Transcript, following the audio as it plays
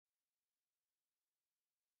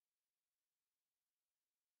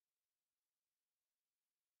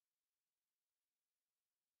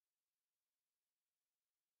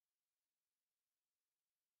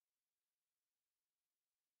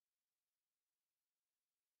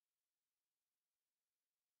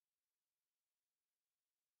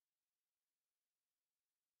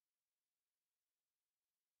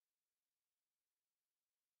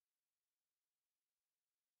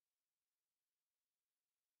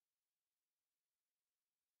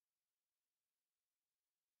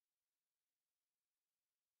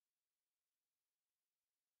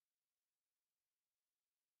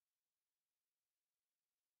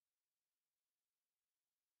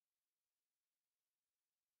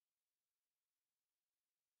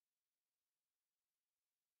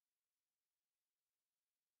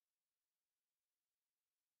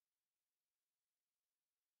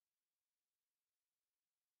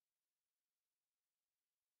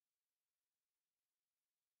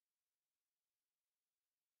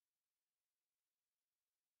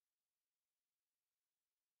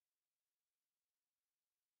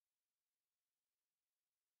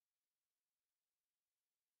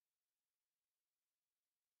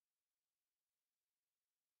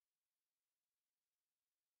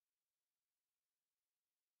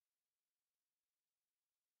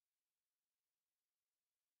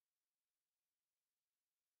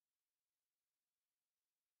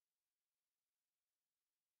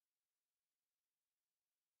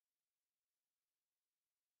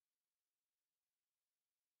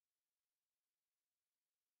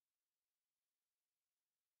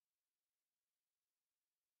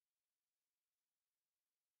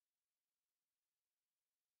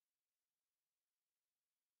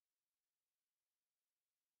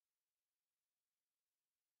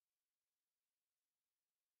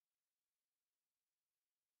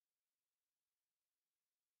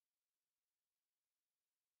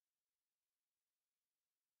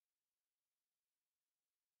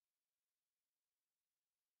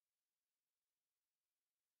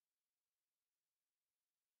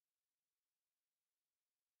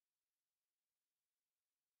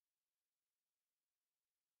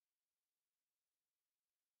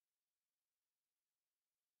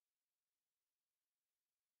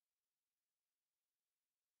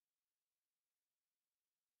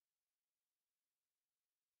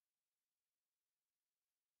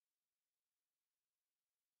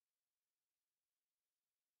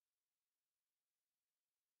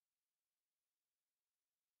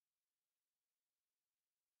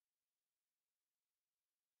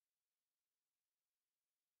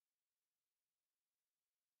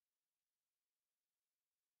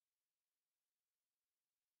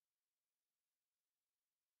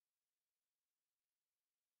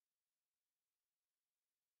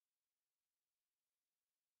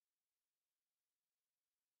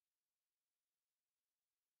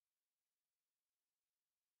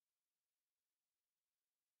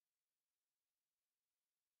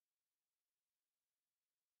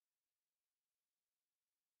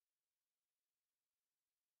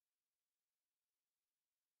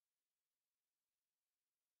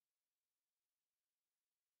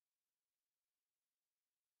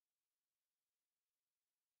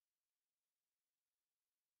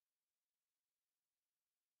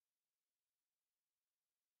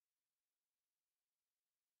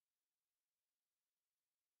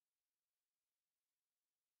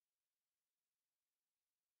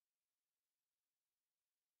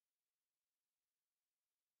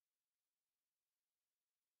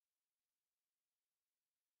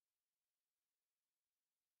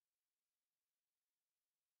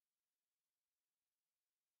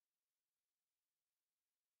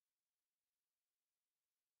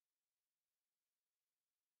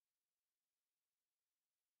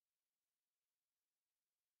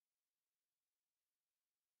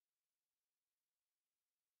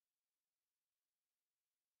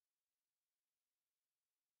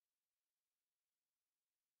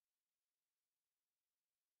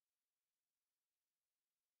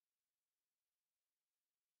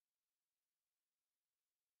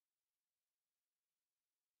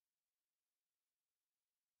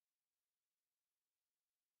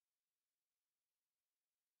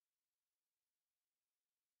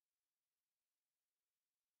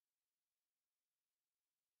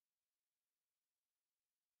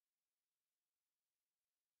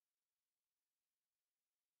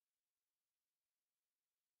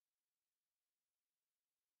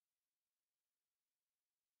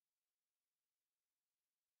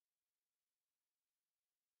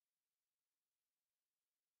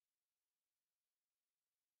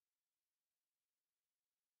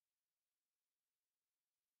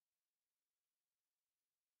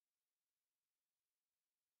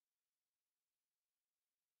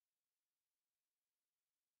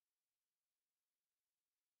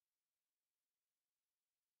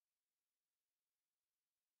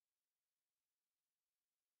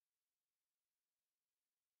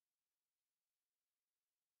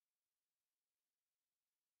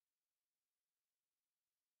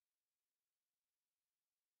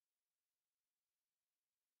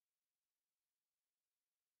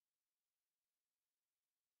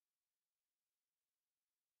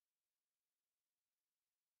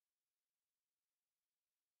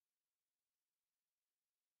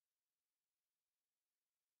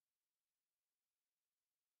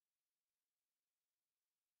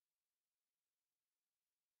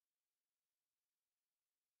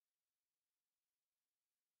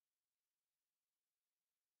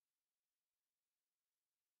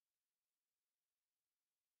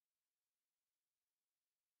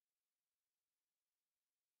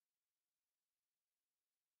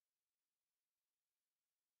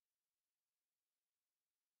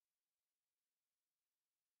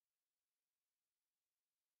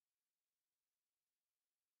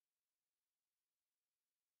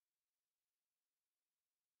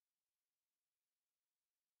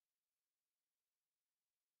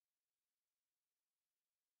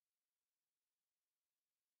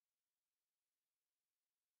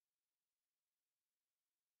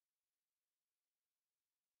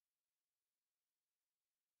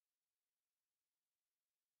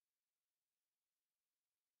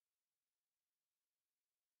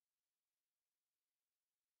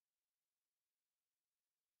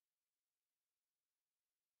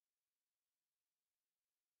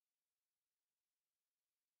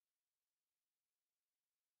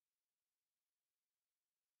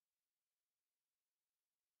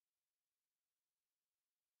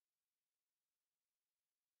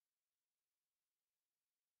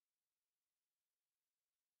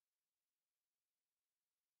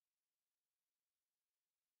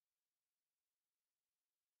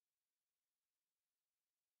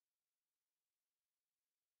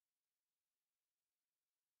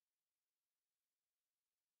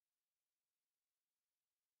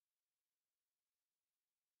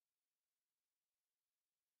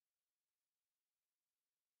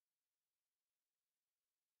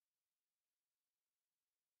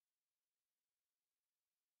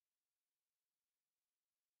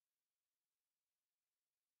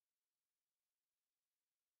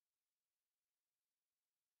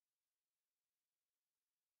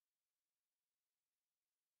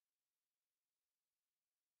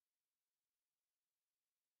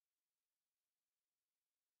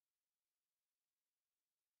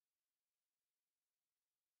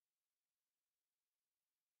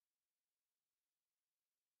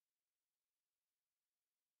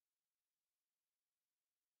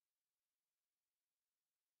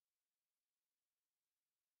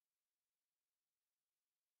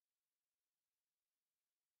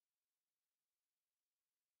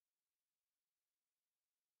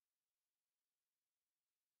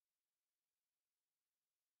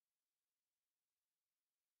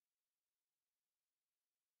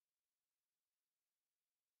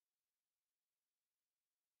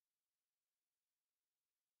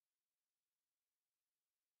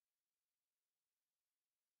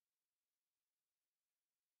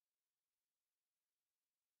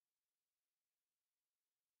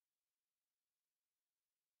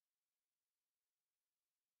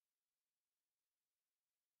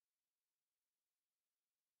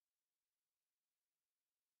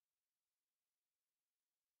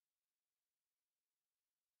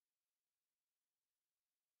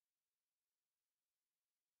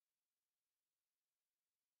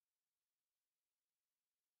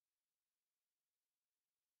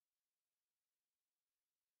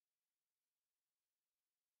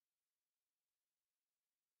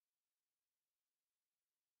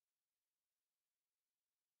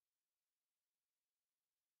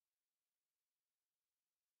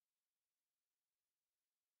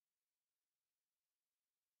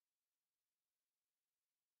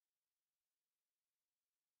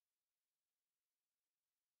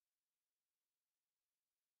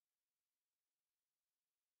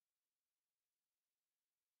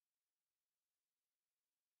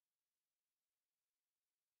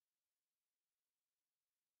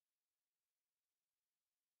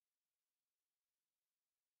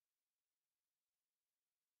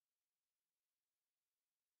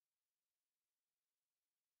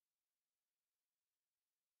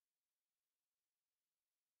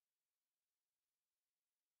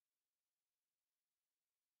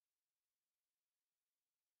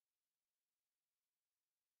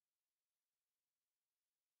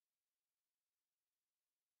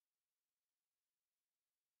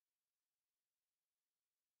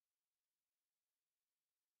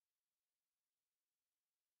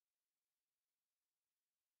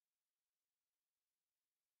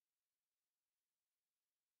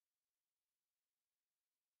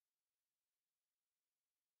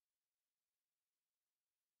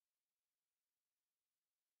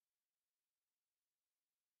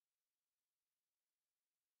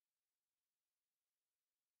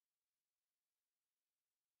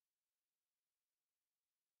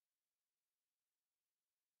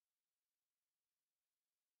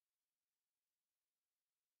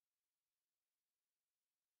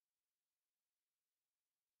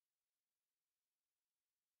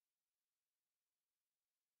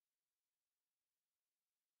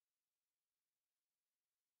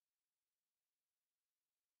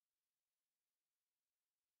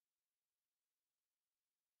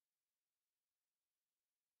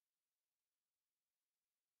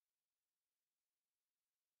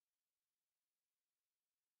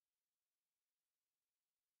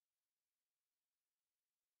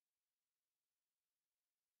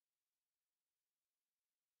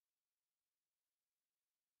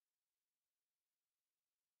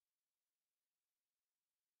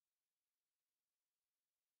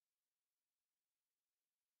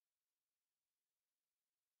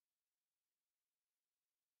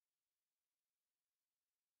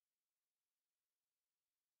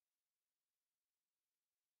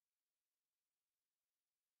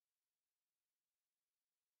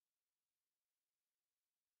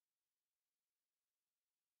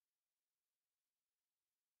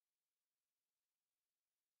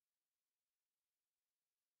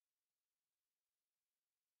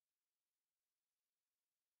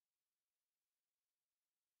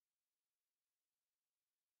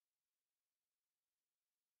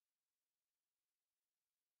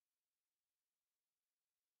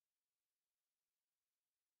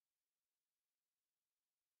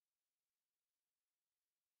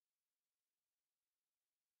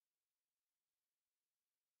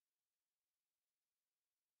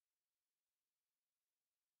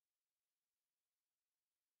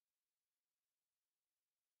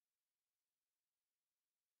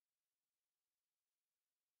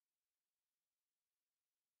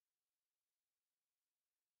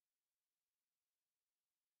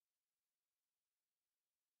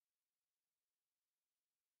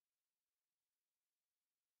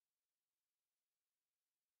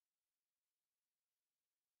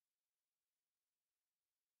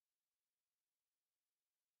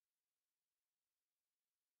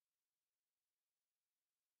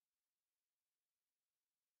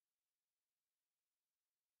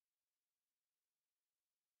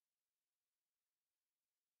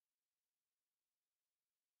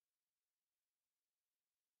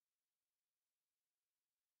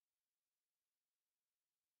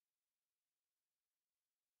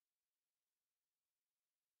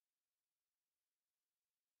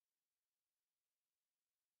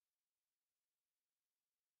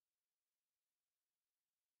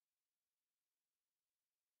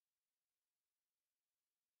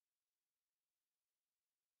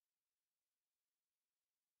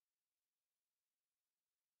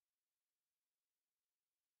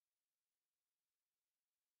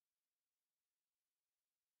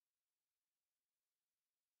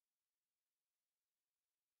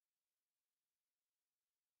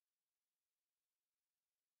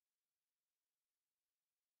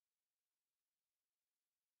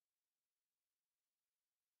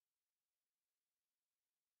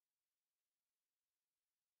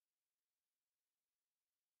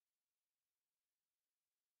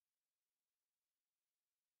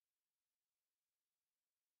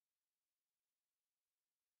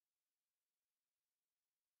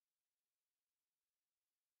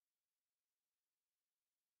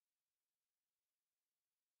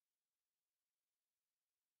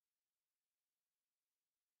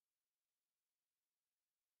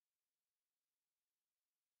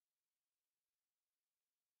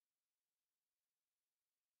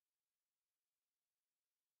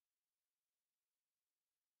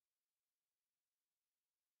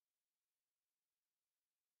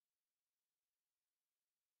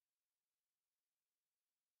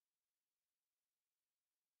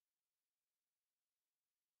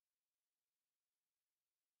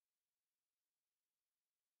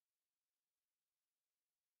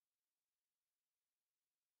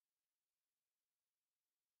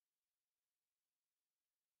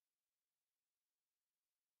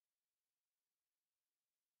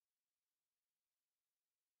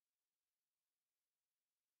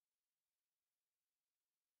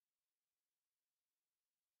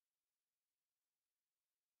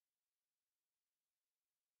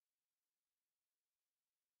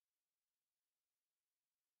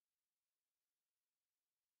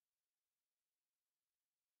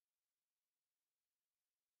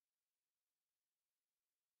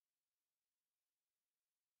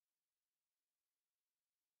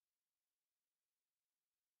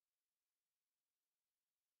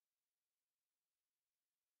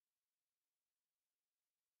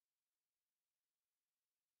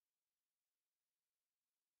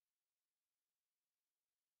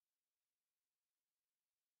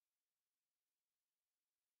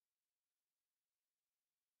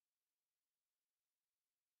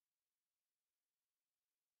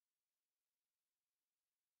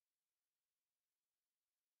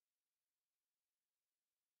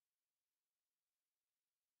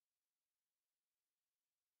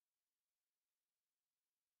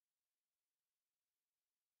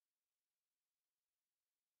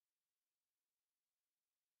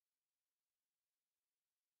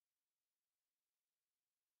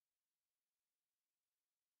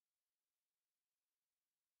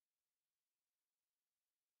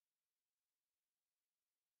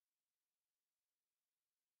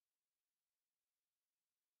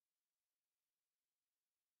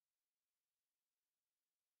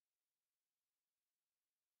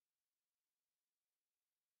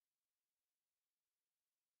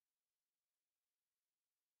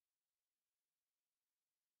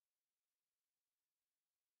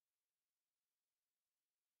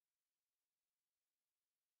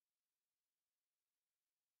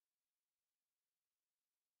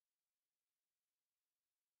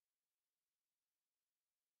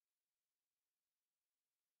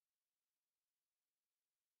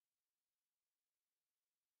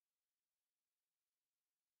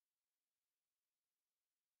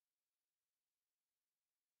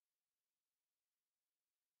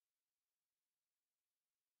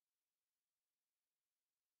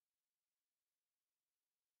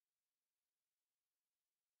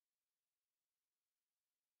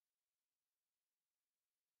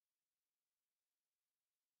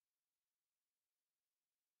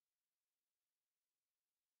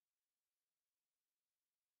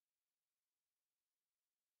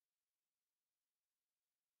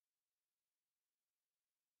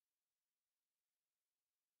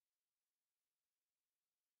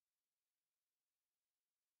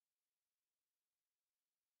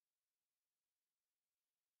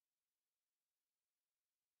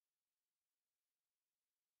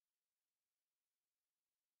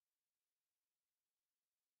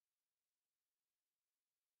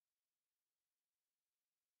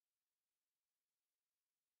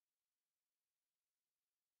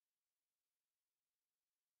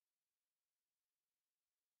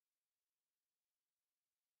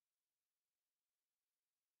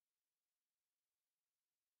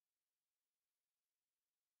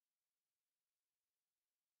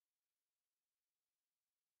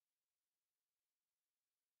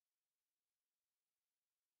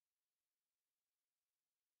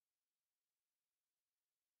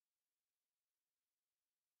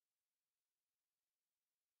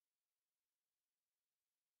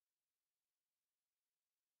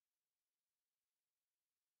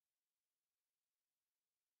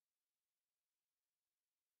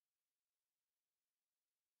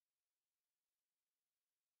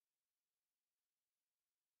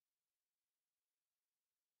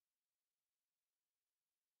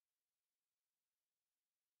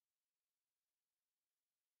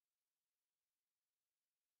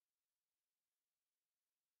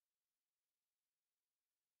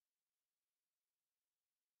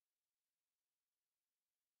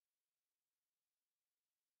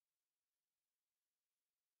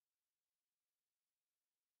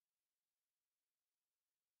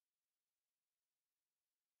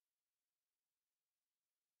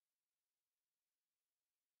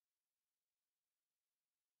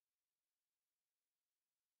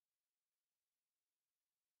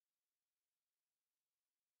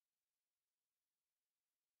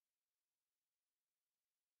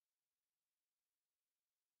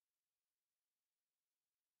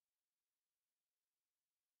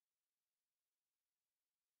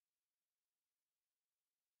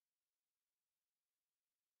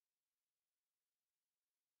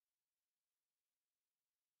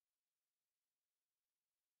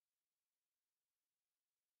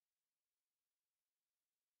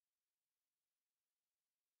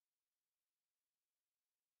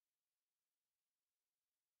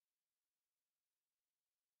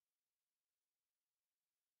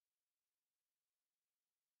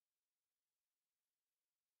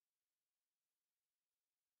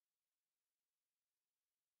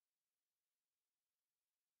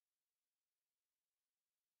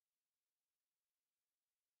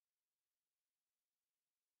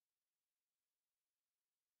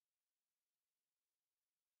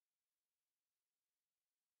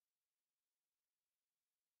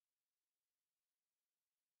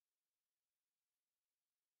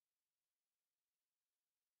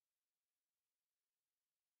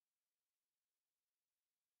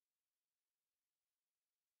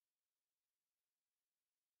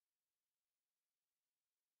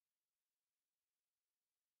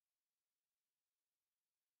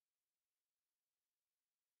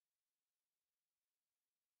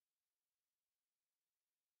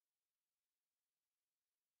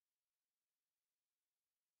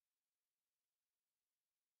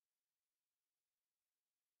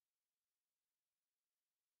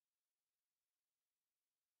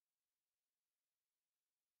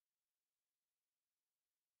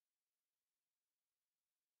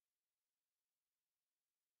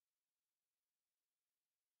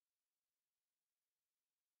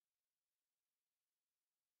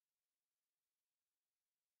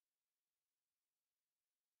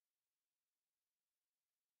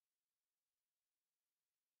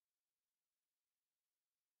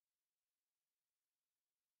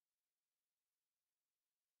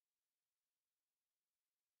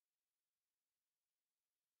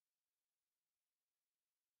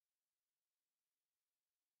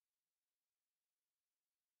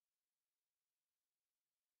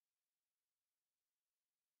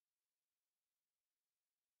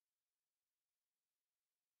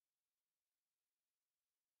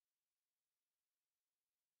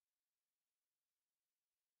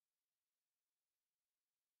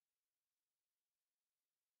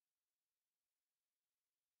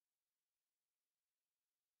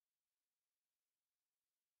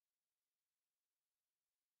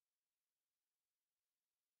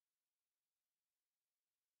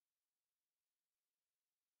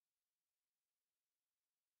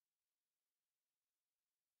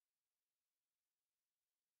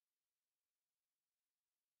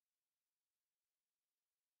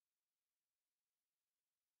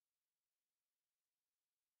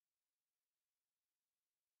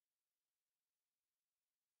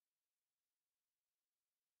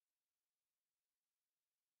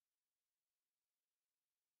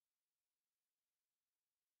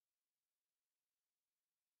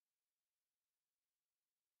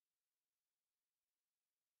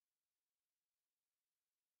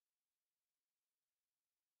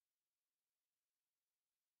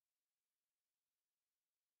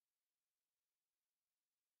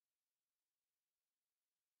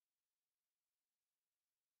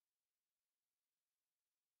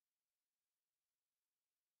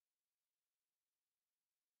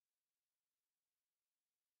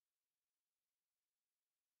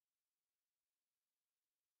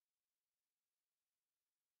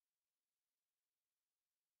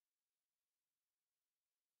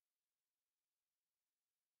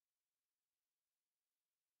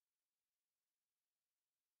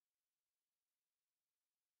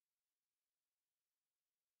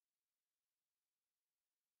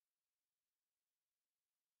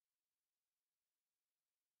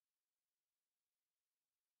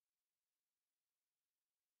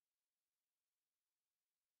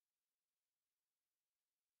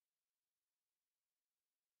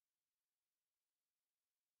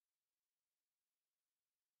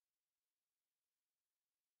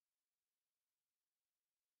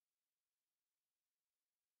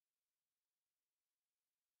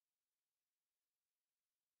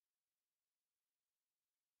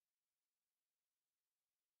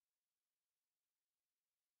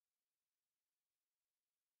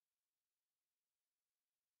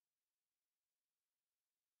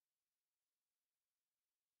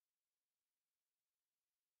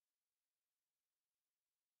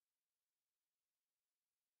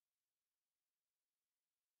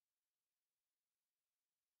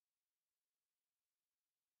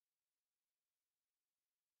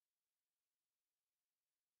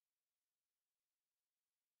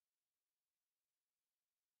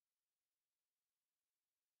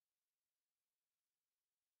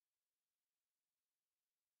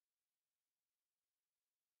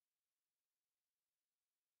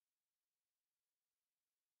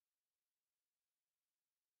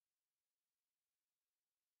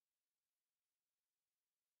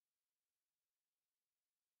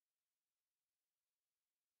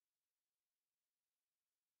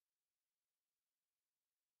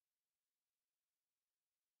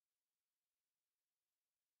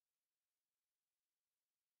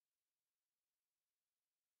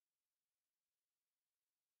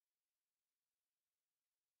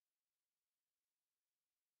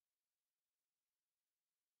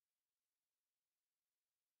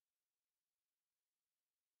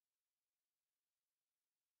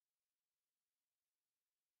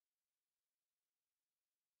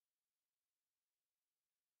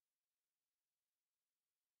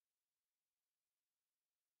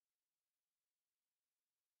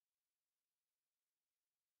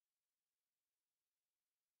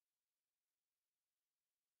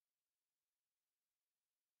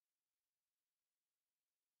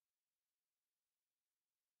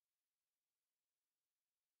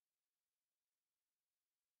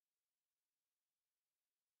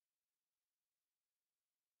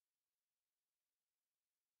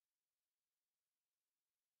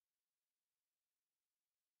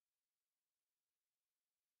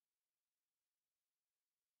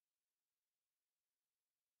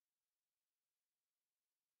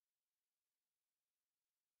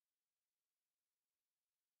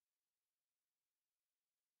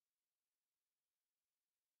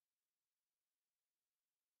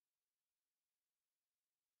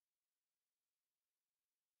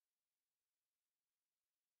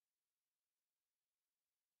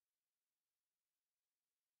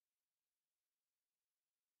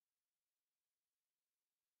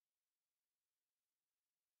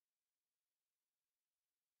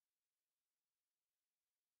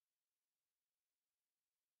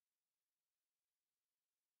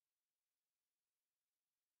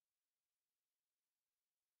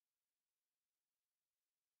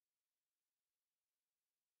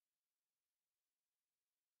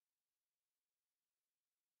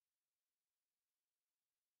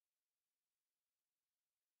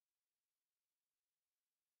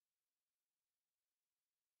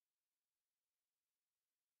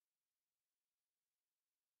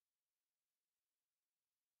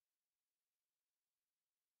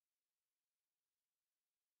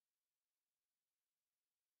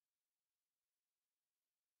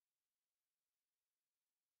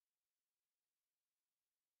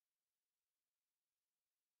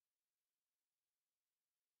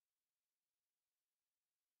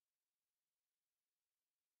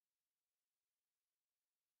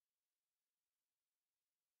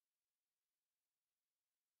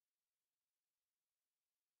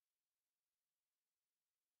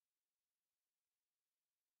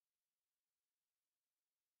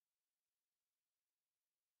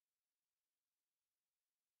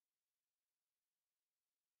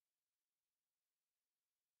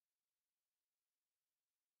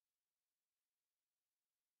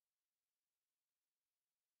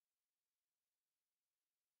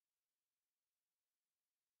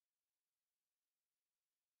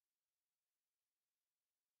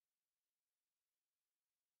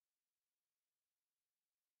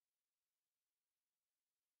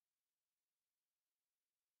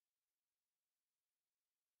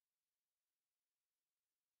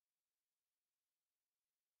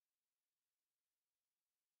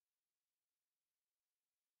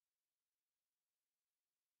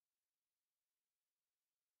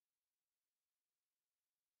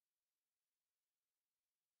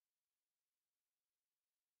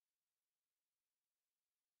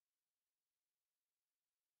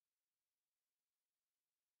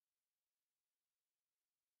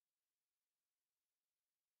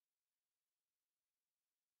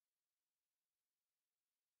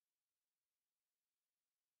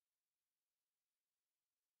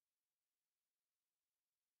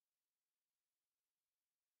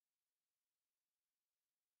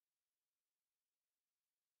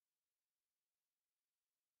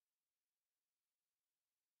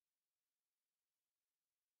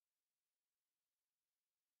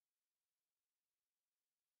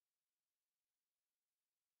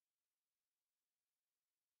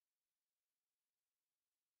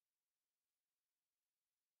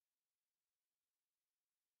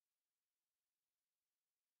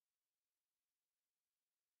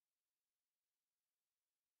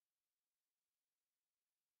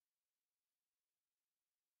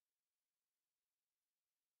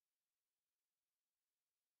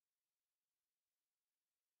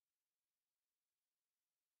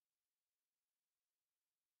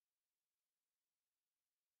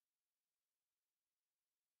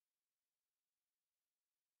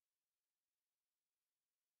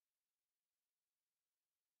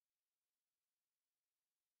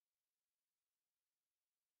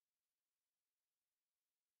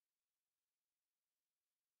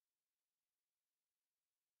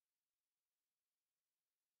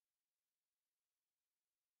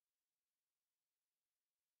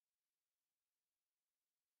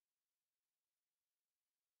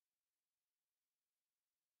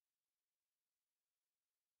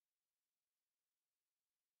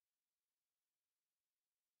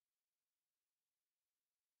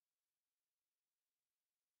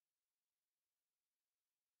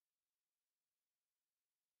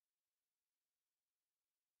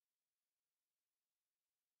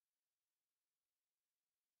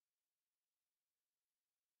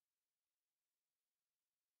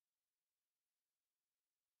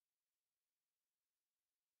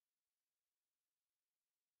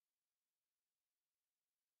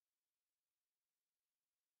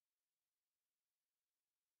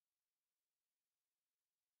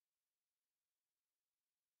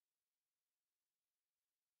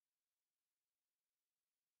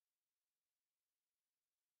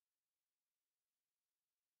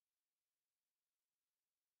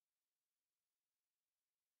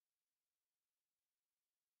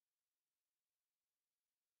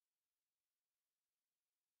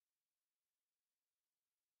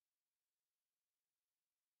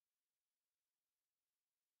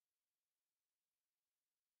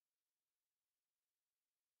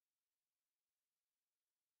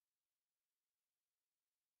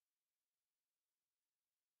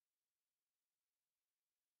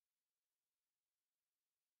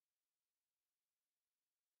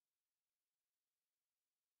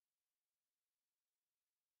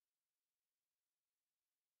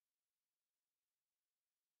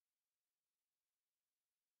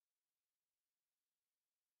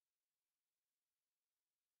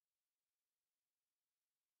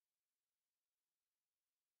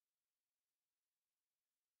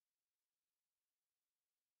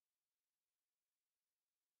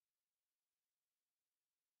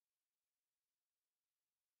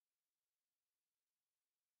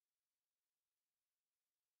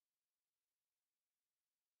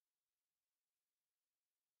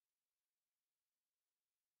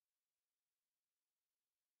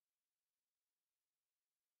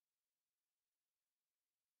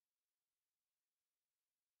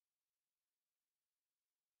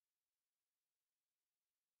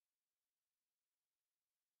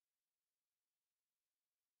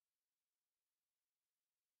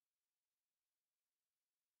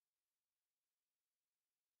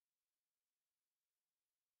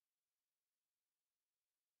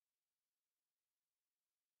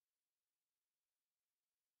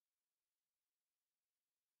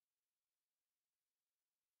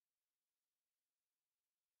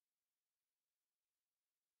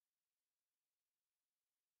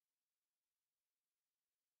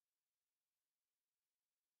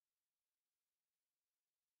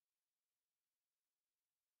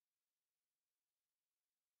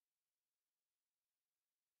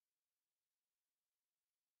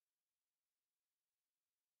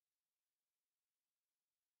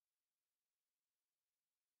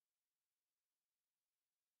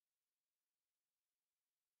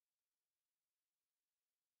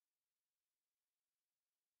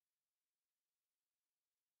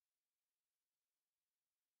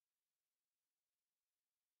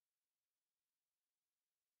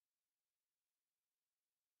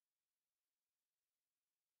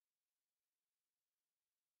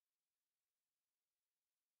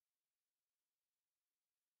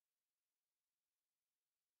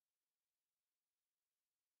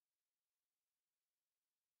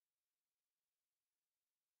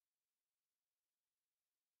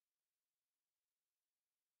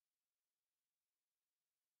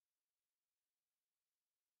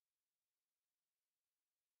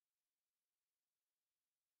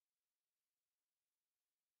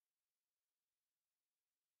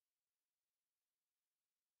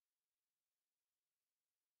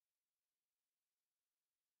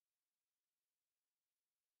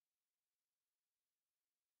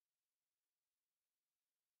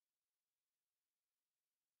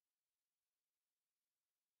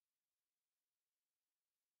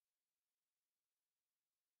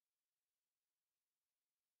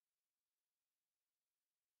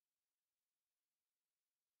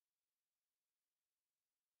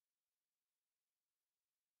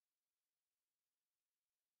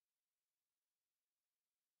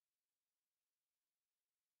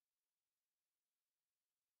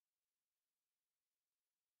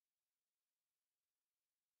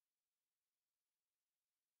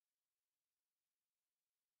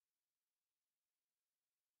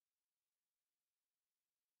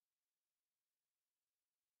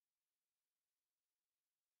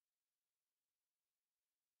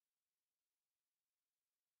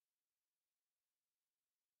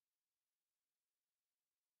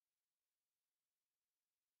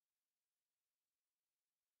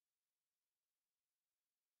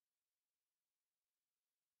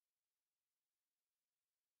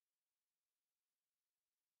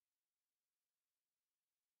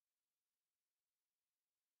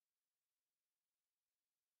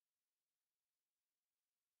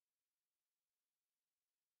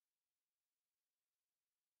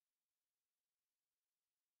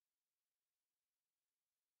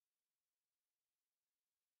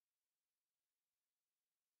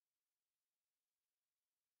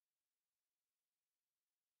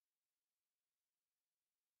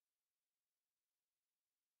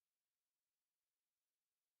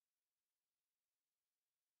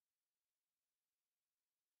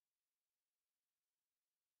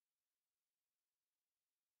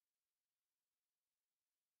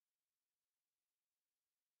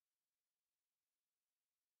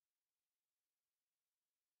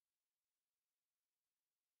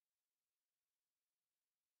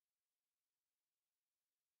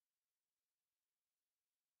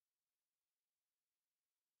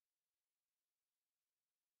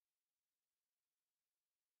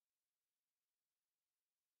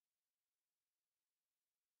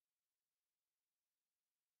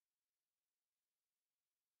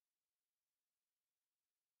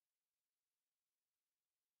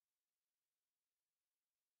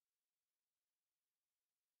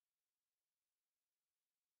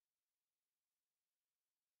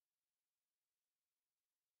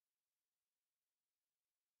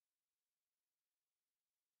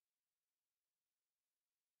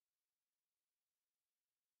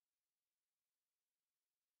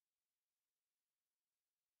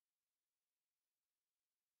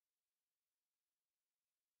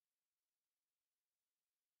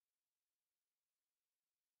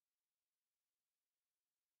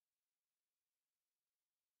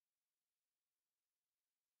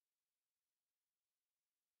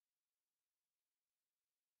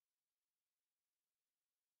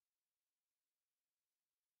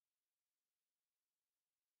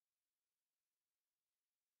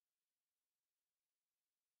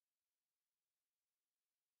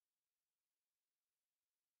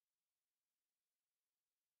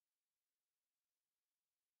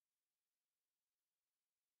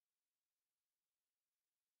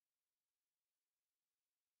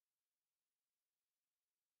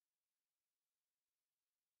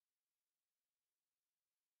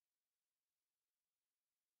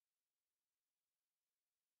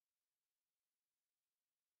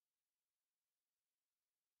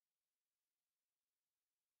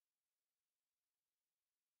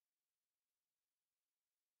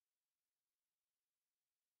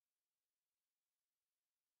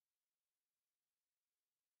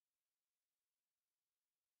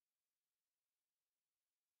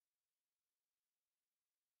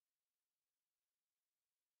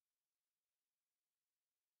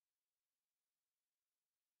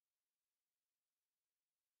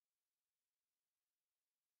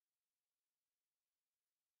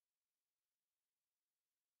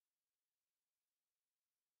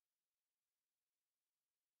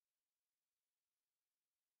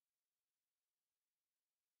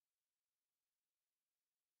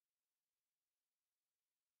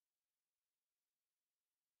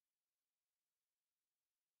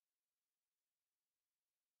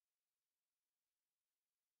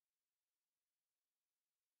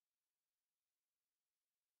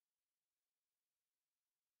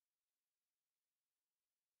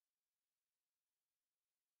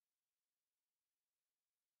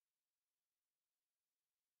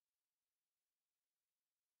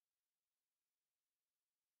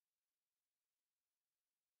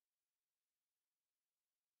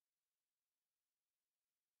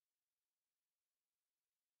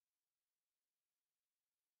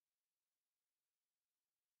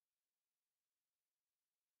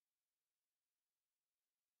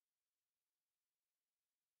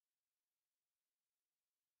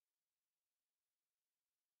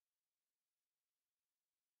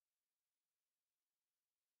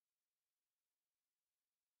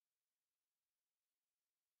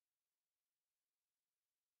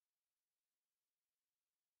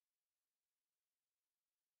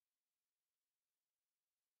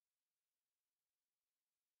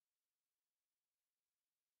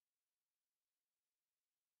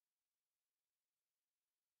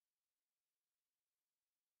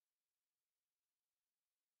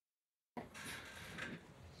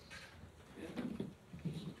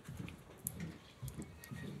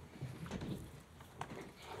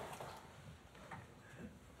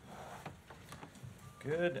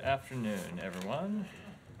Good afternoon, everyone.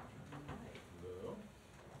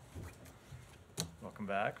 Welcome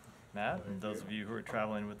back, Matt, and those of you who are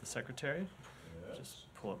traveling with the Secretary.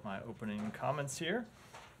 Just pull up my opening comments here.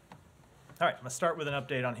 All right, I'm going to start with an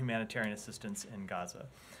update on humanitarian assistance in Gaza.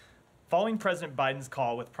 Following President Biden's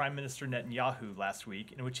call with Prime Minister Netanyahu last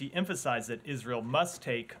week, in which he emphasized that Israel must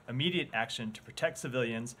take immediate action to protect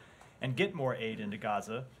civilians and get more aid into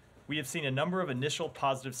Gaza, we have seen a number of initial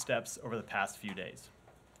positive steps over the past few days.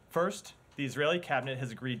 First, the Israeli cabinet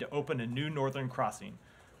has agreed to open a new northern crossing,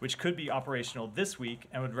 which could be operational this week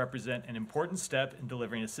and would represent an important step in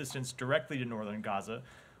delivering assistance directly to northern Gaza,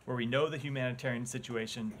 where we know the humanitarian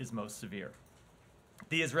situation is most severe.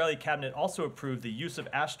 The Israeli cabinet also approved the use of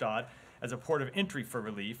Ashdod as a port of entry for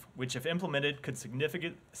relief, which, if implemented, could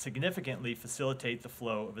significantly facilitate the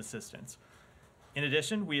flow of assistance. In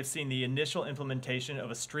addition, we have seen the initial implementation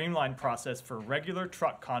of a streamlined process for regular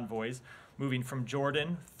truck convoys moving from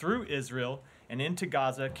Jordan through Israel and into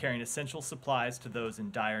Gaza, carrying essential supplies to those in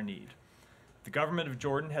dire need. The government of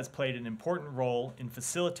Jordan has played an important role in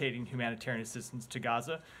facilitating humanitarian assistance to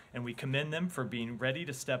Gaza, and we commend them for being ready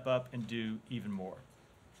to step up and do even more.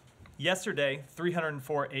 Yesterday,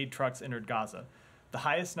 304 aid trucks entered Gaza, the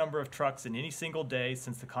highest number of trucks in any single day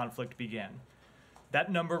since the conflict began.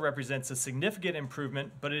 That number represents a significant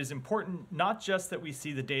improvement, but it is important not just that we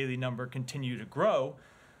see the daily number continue to grow,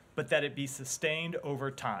 but that it be sustained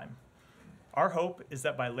over time. Our hope is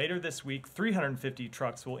that by later this week, 350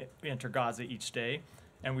 trucks will enter Gaza each day,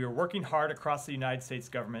 and we are working hard across the United States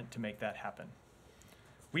government to make that happen.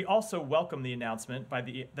 We also welcome the announcement that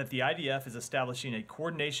the IDF is establishing a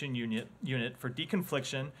coordination unit for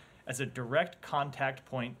deconfliction as a direct contact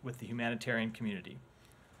point with the humanitarian community.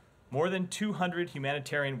 More than 200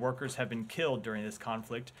 humanitarian workers have been killed during this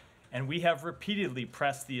conflict, and we have repeatedly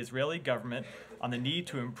pressed the Israeli government on the need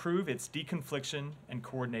to improve its deconfliction and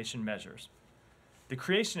coordination measures. The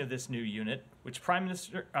creation of this new unit, which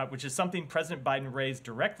is something President Biden raised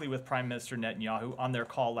directly with Prime Minister Netanyahu on their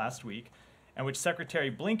call last week, and which Secretary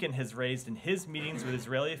Blinken has raised in his meetings with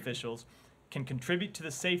Israeli officials, can contribute to the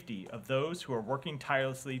safety of those who are working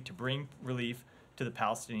tirelessly to bring relief to the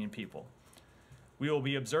Palestinian people. We will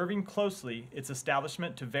be observing closely its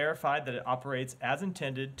establishment to verify that it operates as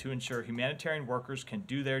intended to ensure humanitarian workers can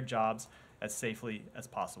do their jobs as safely as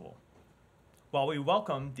possible. While we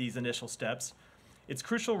welcome these initial steps, it's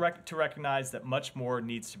crucial to recognize that much more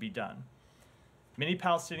needs to be done. Many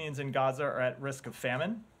Palestinians in Gaza are at risk of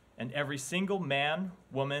famine, and every single man,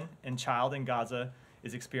 woman, and child in Gaza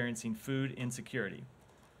is experiencing food insecurity.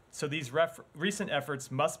 So these recent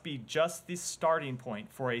efforts must be just the starting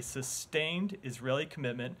point for a sustained Israeli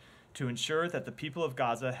commitment to ensure that the people of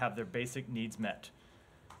Gaza have their basic needs met.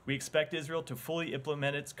 We expect Israel to fully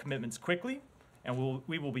implement its commitments quickly, and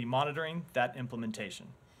we will be monitoring that implementation.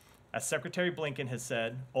 As Secretary Blinken has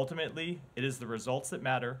said, ultimately, it is the results that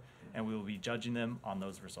matter, and we will be judging them on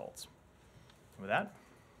those results. And with that,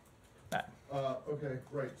 Matt. Okay,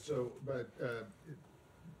 right. So, but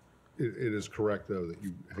it is correct, though, that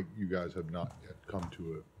you guys have not yet come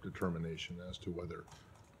to a determination as to whether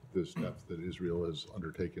the steps that Israel has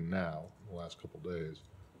undertaken now, in the last couple of days,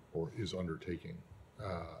 or is undertaking,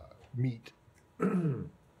 meet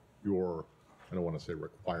your, I don't want to say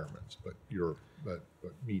requirements, but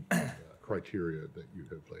meet criteria that you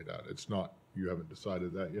have laid out. It's not, you haven't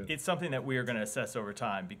decided that yet? It's something that we are going to assess over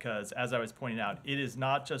time because, as I was pointing out, it is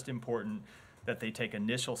not just important that they take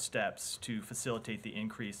initial steps to facilitate the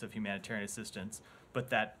increase of humanitarian assistance,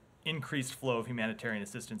 but that increased flow of humanitarian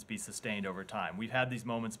assistance be sustained over time. We've had these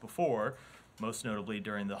moments before, most notably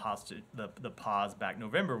during the pause back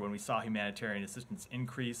November when we saw humanitarian assistance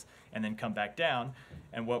increase and then come back down.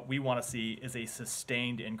 And what we want to see is a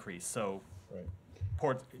sustained increase. So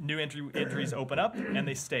new entries open up and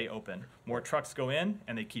they stay open. More trucks go in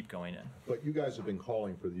and they keep going in. But you guys have been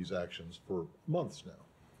calling for these actions for months now.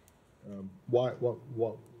 Why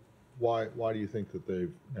do you think that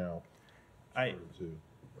they've now started to?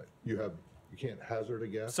 You can't hazard a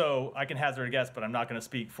guess. So I can hazard a guess, but I'm not going to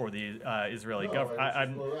speak for the Israeli government.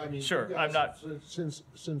 I'm not. Since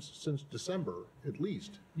December, at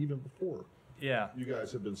least, even before. Yeah. You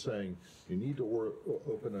guys have been saying you need to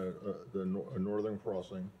open a northern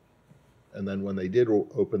crossing, and then when they did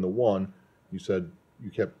open the one, you said you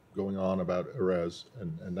kept going on about Erez,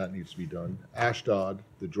 and that needs to be done. Ashdod,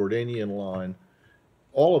 the Jordanian line,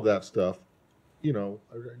 all of that stuff, you know,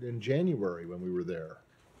 in January when we were there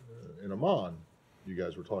in Amman, you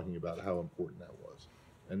guys were talking about how important that was.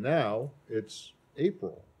 And now it's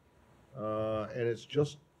April, and it's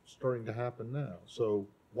just starting to happen now. So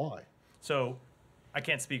why? So I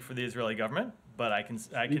can't speak for the Israeli government, but I can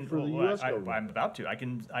for the US government. I'm about to.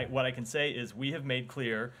 What I can say is we have made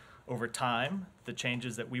clear over time the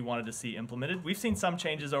changes that we wanted to see implemented. We've seen some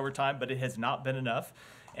changes over time, but it has not been enough.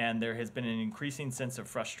 And there has been an increasing sense of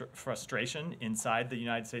frustration inside the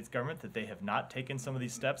United States government that they have not taken some of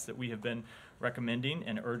these steps that we have been recommending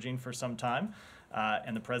and urging for some time.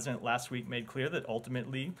 And the president last week made clear that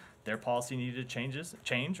ultimately their policy needed to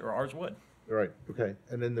change, or ours would. All right, okay.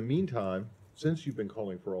 And in the meantime, since you've been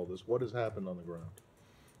calling for all this, what has happened on the ground?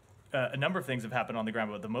 A number of things have happened on the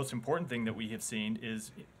ground, but the most important thing that we have seen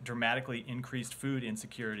is dramatically increased food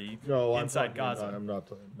insecurity inside Gaza. I'm not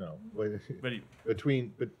talking. No, wait. But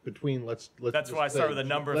between let's. That's why I start with a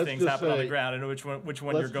number of things happen on the ground and which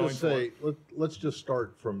one you're going for. Let's just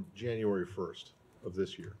start from January 1st of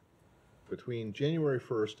this year. Between January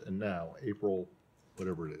 1st and now, April,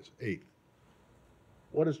 whatever it is, 8th.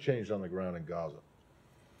 What has changed on the ground in Gaza?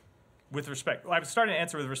 With respect, I was starting to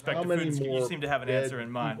answer with respect to food. You seem to have an answer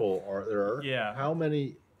in mind. How many more people are there? Yeah. How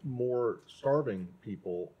many more starving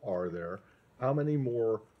people are there? How many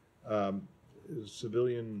more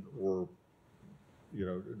civilian or,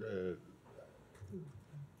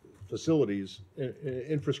 facilities,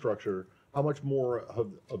 infrastructure? How much more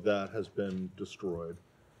of that has been destroyed?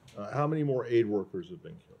 How many more aid workers have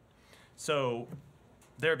been killed? So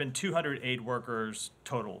there have been 200 aid workers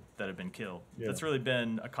total that have been killed. Yeah. That's really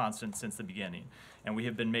been a constant since the beginning. And we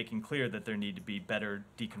have been making clear that there need to be better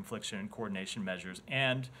deconfliction and coordination measures.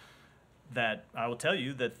 And that I will tell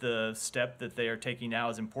you that the step that they are taking now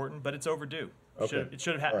is important, but it's overdue. Okay. It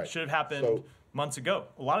should have happened months ago.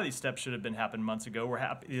 A lot of these steps should have happened months ago. We're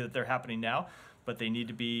happy that they're happening now, but they need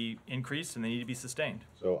to be increased and they need to be sustained.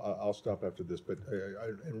 So I'll stop after this, but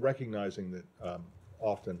in recognizing that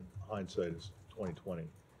often hindsight is 2020.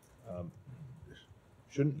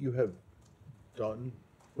 Shouldn't you have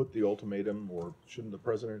put the ultimatum, or shouldn't the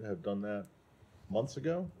president have done that months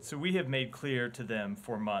ago? So we have made clear to them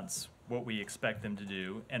for months what we expect them to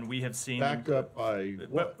do, and we have seen backed up by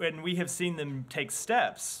what? And we have seen them take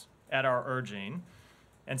steps at our urging,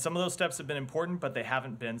 and some of those steps have been important, but they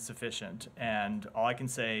haven't been sufficient. And all I can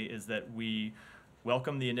say is that we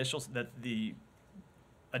welcome the initial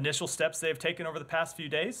steps they've taken over the past few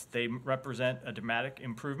days. They represent a dramatic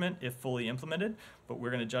improvement if fully implemented, but we're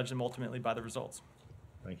going to judge them ultimately by the results.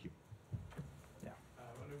 Thank you. Yeah. I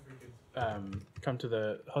wonder if we could come to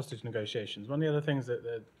the hostage negotiations. One of the other things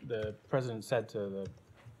that the president said to the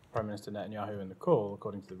Prime Minister Netanyahu in the call,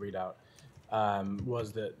 according to the readout,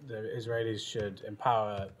 was that the Israelis should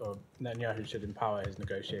empower, or Netanyahu should empower his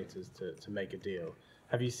negotiators to make a deal.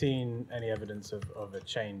 Have you seen any evidence of a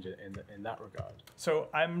change in that regard? So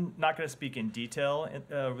I'm not going to speak in detail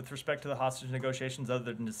with respect to the hostage negotiations,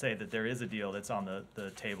 other than to say that there is a deal that's on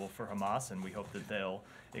the table for Hamas, and we hope that they'll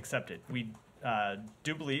accept it. We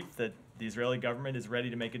do believe that the Israeli government is ready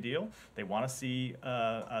to make a deal. They want to see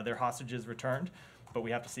their hostages returned, but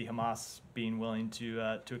we have to see Hamas being willing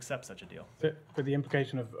to accept such a deal. But the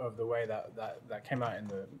implication of the way that came out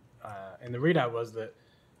in the readout was that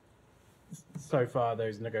so far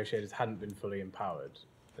those negotiators hadn't been fully empowered,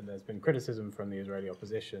 and there's been criticism from the Israeli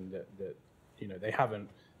opposition that they haven't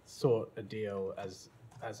sought a deal as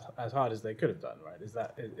hard as they could have done, right? Is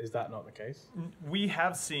that not the case? We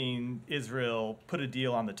have seen Israel put a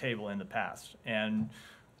deal on the table in the past, and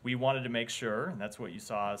we wanted to make sure, and that's what you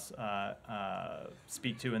saw us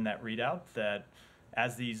speak to in that readout, that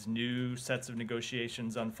as these new sets of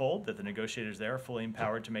negotiations unfold, that the negotiators there are fully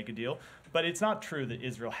empowered to make a deal. But it's not true that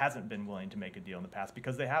Israel hasn't been willing to make a deal in the past,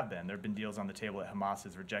 because they have been. There have been deals on the table that Hamas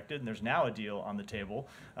has rejected, and there's now a deal on the table,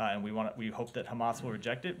 and we hope that Hamas will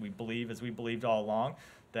reject it. We believe, as we believed all along,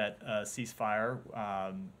 that a ceasefire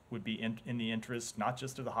would be in the interest not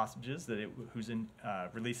just of the hostages whose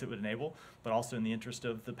release it would enable, but also in the interest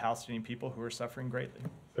of the Palestinian people who are suffering greatly.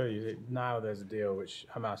 So now there's a deal which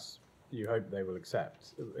Hamas, you hope they will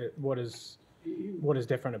accept. What is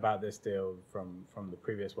different about this deal from the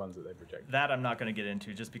previous ones that they've rejected? That I'm not going to get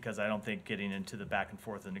into, just because I don't think getting into the back and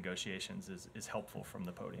forth of negotiations is helpful from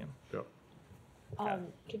the podium. Yep.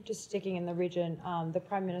 Just sticking in the region, the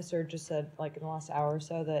Prime Minister just said, like in the last hour or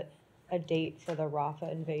so, that a date for the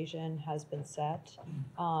Rafah invasion has been set.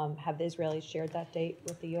 Have the Israelis shared that date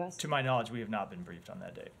with the U.S.? To my knowledge, we have not been briefed on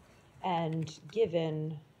that date. And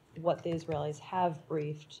given what the Israelis have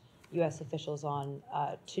briefed U.S. officials on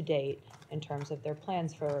to date in terms of their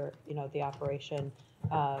plans for the operation,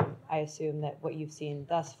 I assume that what you've seen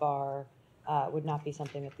thus far would not be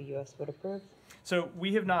something that the U.S. would approve? So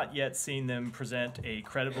we have not yet seen them present a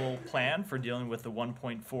credible plan for dealing with the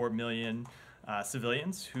 1.4 million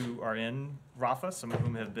civilians who are in Rafah, some of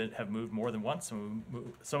whom have moved more than once,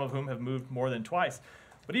 some of whom have moved more than twice.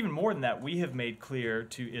 But even more than that, we have made clear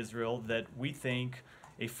to Israel that we think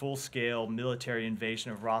a full-scale military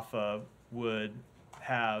invasion of Rafah would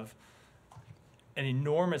have an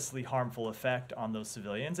enormously harmful effect on those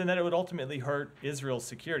civilians, and that it would ultimately hurt Israel's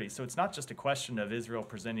security. So it's not just a question of Israel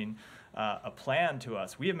presenting a plan to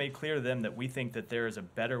us. We have made clear to them that we think that there is a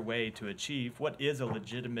better way to achieve what is a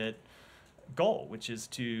legitimate goal, which is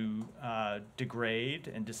to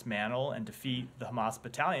degrade and dismantle and defeat the Hamas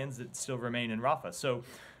battalions that still remain in Rafah. So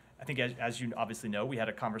I think, as you obviously know, we had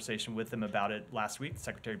a conversation with them about it last week.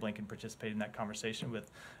 Secretary Blinken participated in that conversation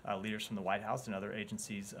with leaders from the White House and other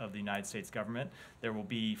agencies of the United States government. There will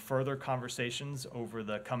be further conversations over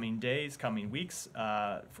the coming days, coming weeks,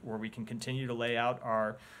 where we can continue to lay out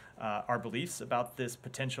our beliefs about this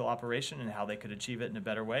potential operation and how they could achieve it in a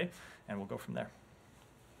better way, and we'll go from there.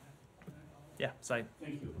 Yeah, Saeed.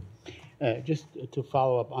 Thank you. Just to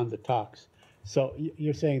follow up on the talks. So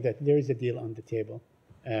you're saying that there is a deal on the table,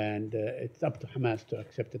 and it's up to Hamas to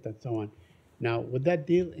accept it and so on. Now, would that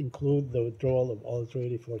deal include the withdrawal of all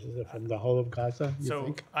Israeli forces from the whole of Gaza, you So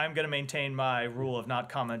think? I'm going to maintain my rule of not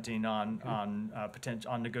commenting on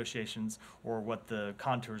negotiations or what the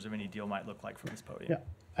contours of any deal might look like from this podium.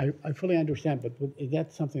 Yeah, I fully understand, but is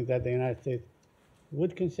that something that the United States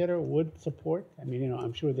would consider, would support? I mean,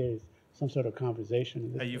 I'm sure there's some sort of conversation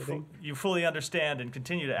in this meeting. You fully understand and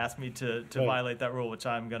continue to ask me to Right. violate that rule, which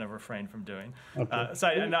I'm going to refrain from doing. Okay. So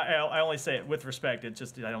I only say it with respect. It's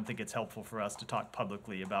just I don't think it's helpful for us to talk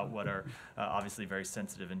publicly about what are obviously very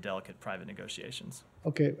sensitive and delicate private negotiations.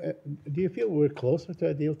 Okay, do you feel we're closer to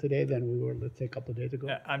a deal today than we were, let's say, a couple of days ago?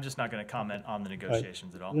 I'm just not going to comment on the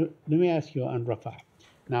negotiations at all. Let me ask you on Rafah.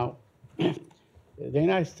 Now, the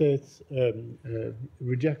United States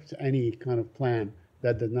rejects any kind of plan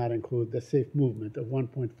that does not include the safe movement of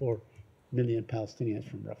 1.4 million Palestinians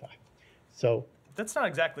from Rafah. So That's not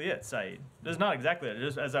exactly it, Saeed. That's not exactly it.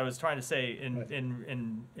 Just as I was trying to say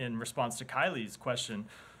in response to Kylie's question,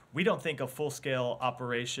 we don't think a full-scale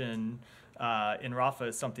operation in Rafah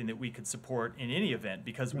is something that we could support in any event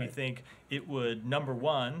because we think it would, number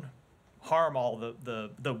one, harm all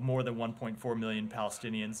the more than 1.4 million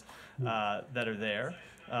Palestinians that are there.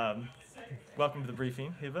 Welcome to the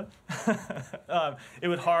briefing, Hiba. It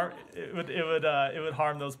would harm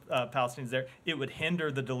those Palestinians there. It would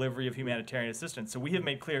hinder the delivery of humanitarian assistance. So we have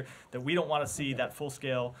made clear that we don't want to see that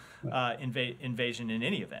full-scale invasion in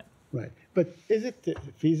any event. right, but is it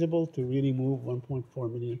feasible to really move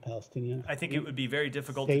 1.4 million Palestinians? I think it would be very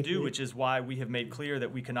difficult to do, Safely? which is why we have made clear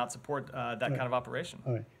that we cannot support that kind of operation.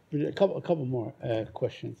 All right, but a couple more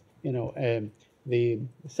questions. The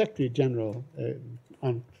Secretary General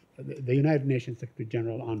on the United Nations Secretary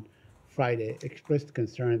General on Friday expressed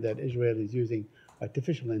concern that Israel is using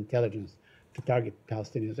artificial intelligence to target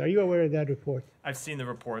Palestinians. Are you aware of that report? I've seen the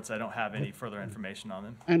reports. I don't have any further information on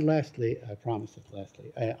them. And lastly, I promise it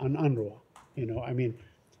lastly, on UNRWA.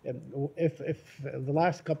 If the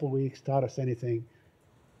last couple of weeks taught us anything,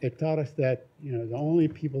 it taught us that, the only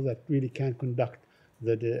people that really can conduct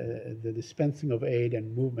the dispensing of aid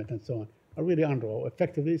and movement and so on are really UNRWA,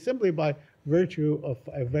 effectively, simply by virtue of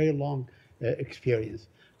a very long experience.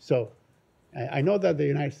 So I know that the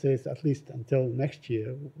United States, at least until next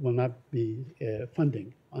year, will not be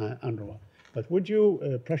funding UNRWA. But would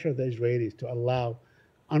you pressure the Israelis to allow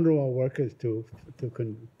UNRWA workers to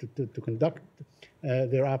conduct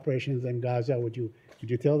their operations in Gaza? Would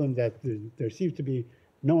you tell them that there seems to be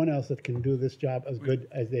no one else that can do this job as good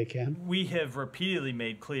as they can? We have repeatedly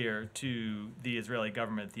made clear to the Israeli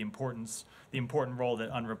government the important role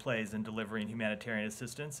that UNRWA plays in delivering humanitarian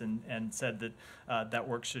assistance, and said that that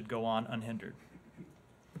work should go on unhindered.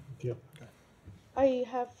 Thank you. I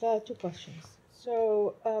have two questions.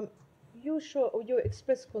 So you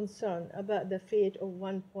expressed concern about the fate of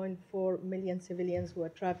 1.4 million civilians who are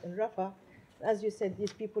trapped in Rafah. As you said,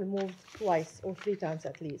 these people moved twice or three times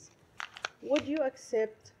at least. Would you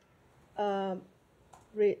accept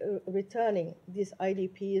returning these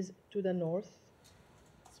IDPs to the north,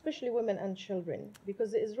 especially women and children?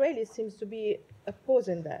 Because the Israelis seems to be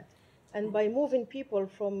opposing that. And by moving people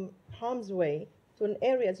from harm's way to an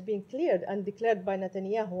area that's being cleared and declared by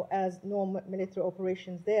Netanyahu as no military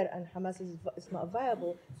operations there and Hamas is not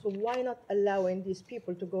viable, so why not allowing these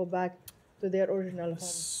people to go back to their original homes,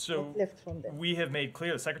 So what's left from them. we have made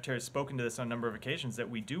clear, the Secretary has spoken to this on a number of occasions, that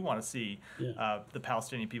we do want to see the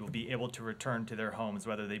Palestinian people be able to return to their homes,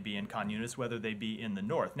 whether they be in Khan Yunis, whether they be in the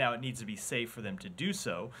north. Now, it needs to be safe for them to do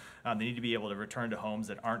so. They need to be able to return to homes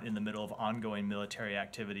that aren't in the middle of ongoing military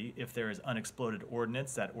activity. If there is unexploded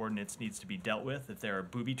ordnance, that ordnance needs to be dealt with. If there are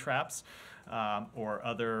booby traps or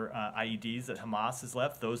other IEDs that Hamas has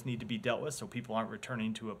left, those need to be dealt with so people aren't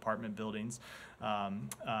returning to apartment buildings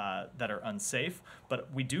that are unsafe.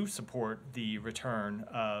 But we do support the return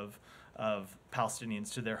of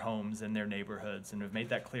Palestinians to their homes and their neighborhoods, and have made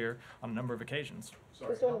that clear on a number of occasions.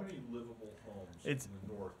 Sorry, how many livable homes in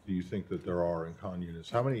the north do you think that there are in Khan Yunis?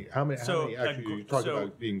 How many actually, you talk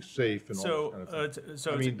about being safe and all this kind of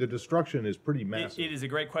thing. I mean, the destruction is pretty massive. It is a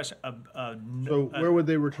great question. So where would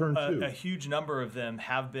they return to? A huge number of them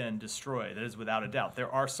have been destroyed. That is without a doubt. There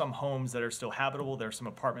are some homes that are still habitable. There are some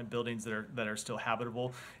apartment buildings that are still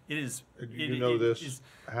habitable. It is. You know this?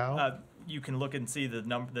 How? You can look and see the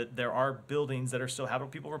number that there are buildings that are still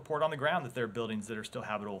habitable. People report on the ground that there are buildings that are still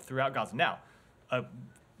habitable throughout Gaza. Now, a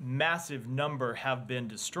massive number have been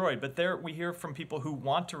destroyed, but there we hear from people who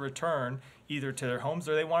want to return either to their homes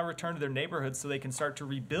or they want to return to their neighborhoods so they can start to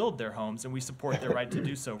rebuild their homes, and we support their right to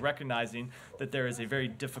do so, recognizing that there is a very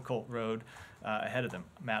difficult road ahead of them.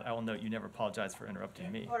 Matt, I will note you never apologize for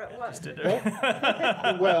interrupting me. Well,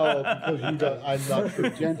 because you got, I'm not sure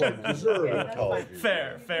gentle deserve an apology.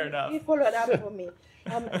 Fair enough. You followed up for me.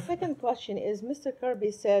 Second question is, Mr.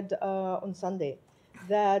 Kirby said on Sunday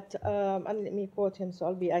that, and let me quote him so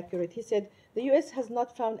I'll be accurate. He said, the U.S. has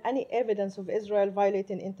not found any evidence of Israel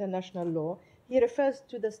violating international law. He refers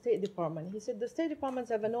to the State Department. He said the State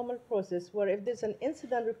Departments have a normal process where if there's an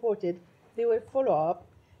incident reported, they will follow up.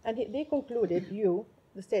 And they concluded,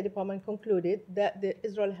 the State Department concluded that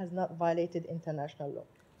Israel has not violated international law.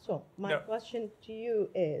 So my question to you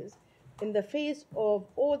is, in the face of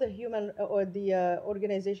all the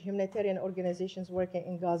humanitarian organizations working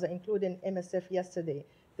in Gaza, including MSF yesterday,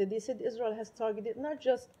 that they said Israel has targeted not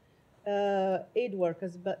just aid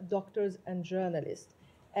workers, but doctors and journalists.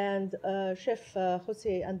 And Chef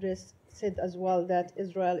Jose Andres said as well that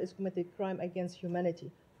Israel is committing crime against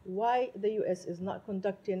humanity. Why the U.S. is not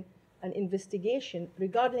conducting an investigation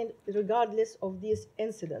regardless of these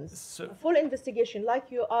incidents, a full investigation like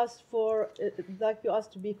you asked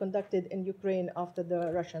to be conducted in Ukraine after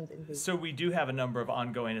the Russians invaded. So we do have a number of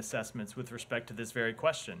ongoing assessments with respect to this very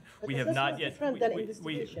question. But we have not yet. Different than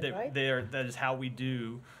investigation, right? That is how we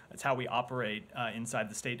do. That's how we operate inside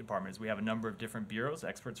the State Department. Is we have a number of different bureaus,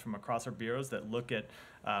 experts from across our bureaus that look at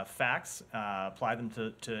facts, apply them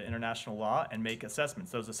to international law, and make assessments.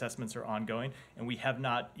 Those assessments are ongoing, and we have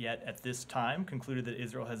not yet at this time concluded that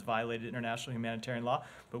Israel has violated international humanitarian law,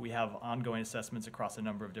 but we have ongoing assessments across a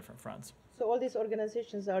number of different fronts. So all these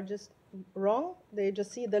organizations are just wrong? They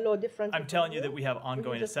just see the law differently? I'm telling you that we have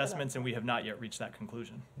ongoing assessments, and we have not yet reached that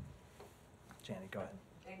conclusion. Janet, go ahead.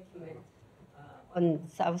 Thank you. On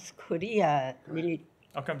South Korea,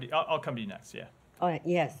 I'll come to you next. Yeah.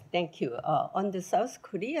 Yes, thank you. On the South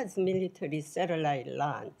Korea's military satellite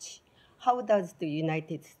launch, how does the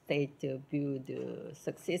United States view the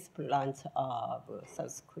successful launch of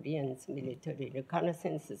South Korean's military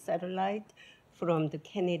reconnaissance satellite from the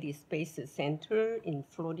Kennedy Space Center in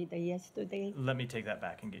Florida yesterday? Let me take that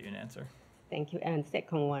back and get you an answer. Thank you. And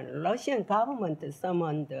second one, Russian government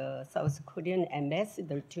summoned the South Korean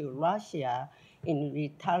ambassador to Russia in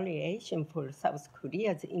retaliation for South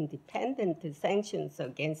Korea's independent sanctions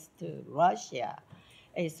against Russia.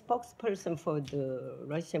 A spokesperson for the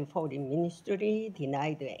Russian Foreign Ministry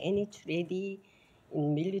denied any treaty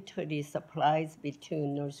in military supplies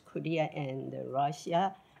between North Korea and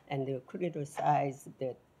Russia, and criticized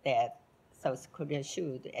that South Korea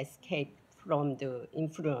should escape from the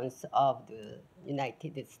influence of the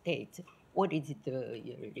United States. What is your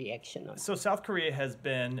reaction on that? So South Korea has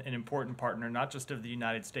been an important partner, not just of the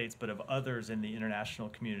United States, but of others in the international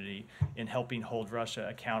community in helping hold Russia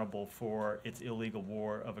accountable for its illegal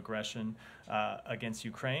war of aggression against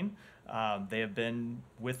Ukraine. They have been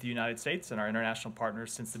with the United States and our international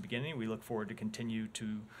partners since the beginning. We look forward to continue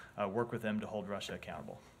to work with them to hold Russia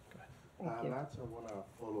accountable. Go ahead. Matt, I want to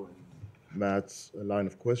follow Matt's line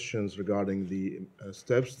of questions regarding the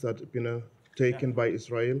steps that have been taken by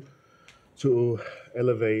Israel to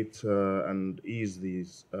elevate and ease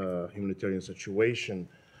this humanitarian situation.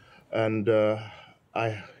 And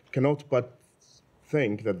I cannot but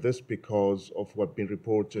think that this because of what's been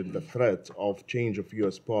reported, the threat of change of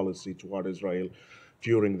U.S. policy toward Israel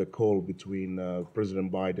during the call between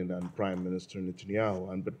President Biden and Prime Minister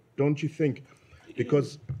Netanyahu. But don't you think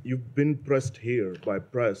Because you've been pressed here by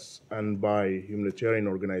press and by humanitarian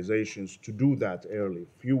organizations to do that early,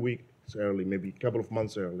 few weeks early, maybe a couple of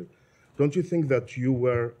months early. Don't you think that you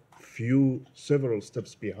were several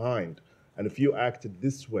steps behind? And if you acted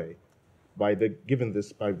this way, by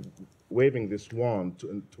waving this wand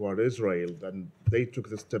toward Israel, then they took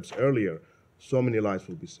the steps earlier, so many lives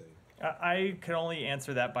will be saved. I can only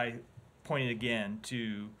answer that by pointing again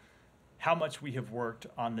to how much we have worked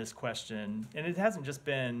on this question, and it hasn't just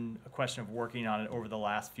been a question of working on it over the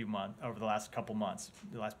last couple months,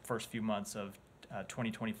 the first few months of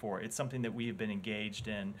 2024. It's something that we have been engaged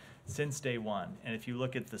in since day one. And if you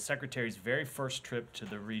look at the Secretary's very first trip to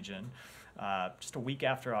the region, just a week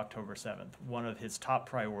after October 7th, one of his top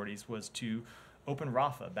priorities was to open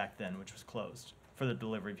Rafah back then, which was closed, for the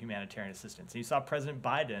delivery of humanitarian assistance. And you saw President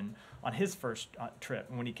Biden on his first trip,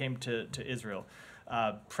 when he came to Israel,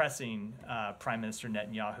 pressing Prime Minister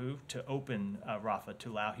Netanyahu to open Rafah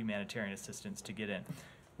to allow humanitarian assistance to get in.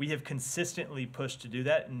 We have consistently pushed to do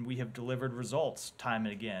that, and we have delivered results time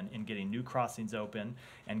and again in getting new crossings open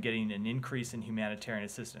and getting an increase in humanitarian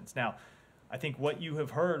assistance. Now, I think what you have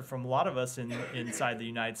heard from a lot of us inside the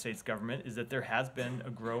United States government is that there has been a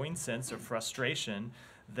growing sense of frustration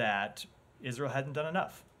that Israel hadn't done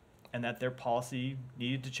enough, and that their policy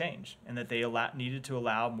needed to change, and that they needed to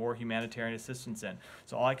allow more humanitarian assistance in.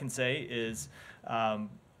 So all I can say is,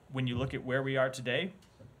 when you look at where we are today,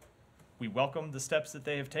 we welcome the steps that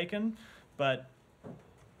they have taken, but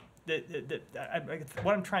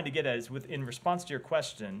what I'm trying to get at is, in response to your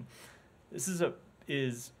question, this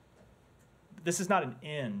is not an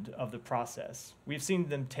end of the process. We've seen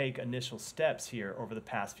them take initial steps here over the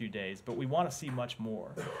past few days, but we want to see much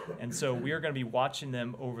more. And so we are going to be watching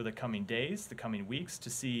them over the coming days, the coming weeks,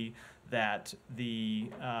 to see that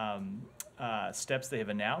the steps they have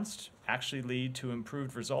announced actually lead to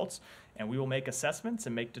improved results. And we will make assessments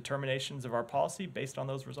and make determinations of our policy based on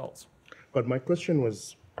those results. But my question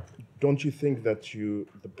was, don't you think that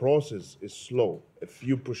the process is slow? If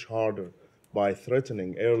you push harder by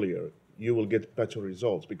threatening earlier, you will get better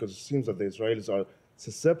results, because it seems that the Israelis are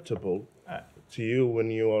susceptible to you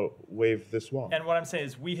when you wave this wand. And what I'm saying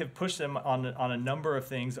is, we have pushed them on a number of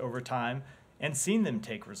things over time and seen them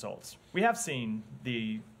take results. We have seen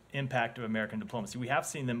the impact of American diplomacy. We have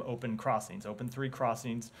seen them open 3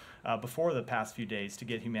 crossings before the past few days to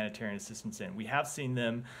get humanitarian assistance in. We have seen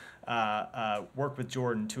them work with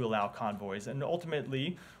Jordan to allow convoys. And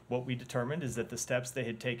ultimately, what we determined is that the steps they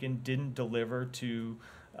had taken didn't deliver to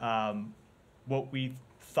what we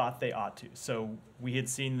thought they ought to. So we had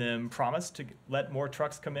seen them promise to let more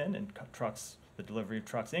trucks come in, and the delivery of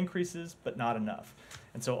trucks increases, but not enough.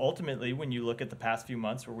 And so ultimately, when you look at the past few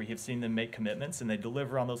months where we have seen them make commitments and they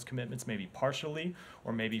deliver on those commitments, maybe partially,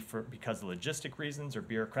 or maybe because of logistic reasons or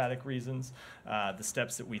bureaucratic reasons, the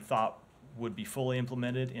steps that we thought would be fully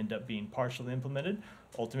implemented end up being partially implemented.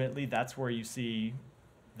 Ultimately, that's where you see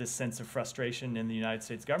this sense of frustration in the United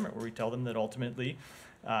States government, where we tell them that ultimately,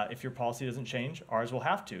 if your policy doesn't change, ours will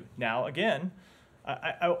have to. Now, again,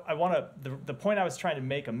 the point I was trying to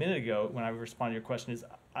make a minute ago when I responded to your question is,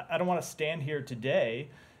 I don't want to stand here today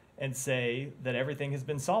and say that everything has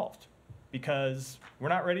been solved, because we're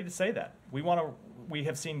not ready to say that. We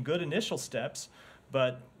have seen good initial steps,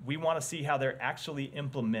 but we want to see how they're actually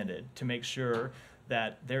implemented to make sure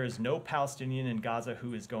that there is no Palestinian in Gaza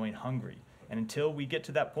who is going hungry. And until we get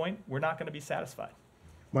to that point, we're not going to be satisfied.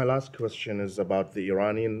 My last question is about the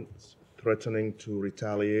Iranians threatening to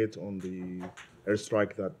retaliate on the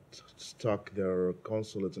airstrike that struck their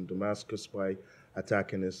consulate in Damascus by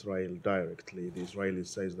attacking Israel directly. The Israelis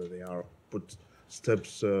say that they are put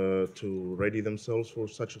steps to ready themselves for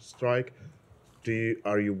such a strike.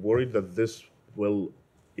 Are you worried that this will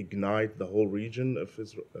ignite the whole region if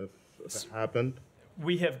it happened?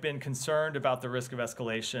 We have been concerned about the risk of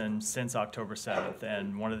escalation since October 7th,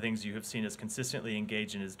 and one of the things you have seen us consistently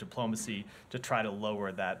engage in is diplomacy to try to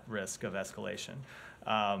lower that risk of escalation.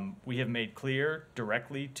 We have made clear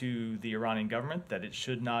directly to the Iranian government that it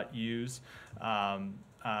should not use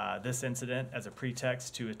this incident as a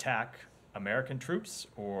pretext to attack American troops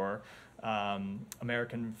or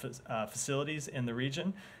American facilities in the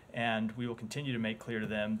region, and we will continue to make clear to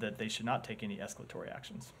them that they should not take any escalatory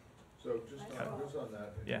actions. So just on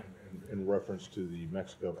that, Yeah. in reference to the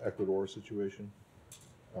Mexico-Ecuador situation,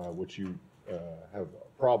 which you have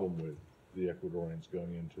a problem with the Ecuadorians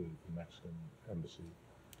going into the Mexican embassy,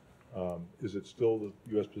 is it still the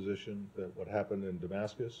U.S. position that what happened in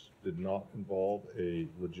Damascus did not involve a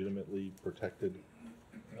legitimately protected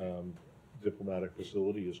diplomatic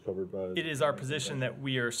facility as covered by? It is our position that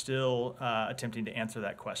we are still attempting to answer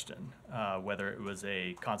that question, whether it was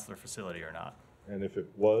a consular facility or not. And if it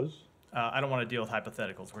was, I don't want to deal with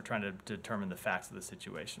hypotheticals. We're trying to determine the facts of the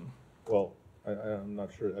situation. well, I'm not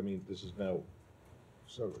sure, I mean, this is now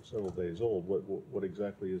several days old. What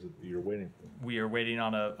exactly is it that you're waiting for? We are waiting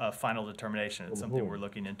on a final determination. It's From something whom? we're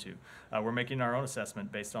looking into. We're making our own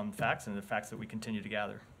assessment based on facts and the facts that we continue to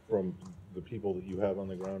gather. From the people that you have on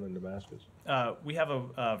the ground in Damascus? We have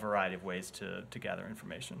a variety of ways to gather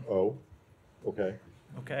information. Oh, okay.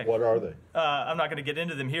 Okay. What are they? I'm not going to get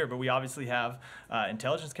into them here, but we obviously have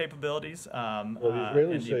intelligence capabilities Well, the and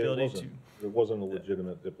Israelis the say ability it wasn't a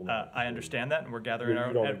legitimate diplomatic. I understand that, and we're gathering You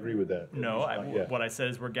our. don't agree with that? No, At least not yet. what I said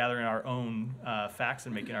is we're gathering our own facts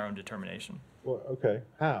and making our own determination Well, okay,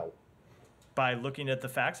 how? by looking at the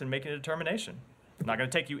facts and making a determination. I'm not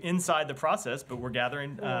going to take you inside the process, but we're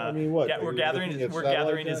gathering. I mean, what? We're Are you gathering. looking at We're satellite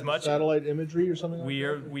gathering as much. satellite imagery or something like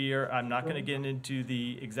that? We are. I'm not going to get into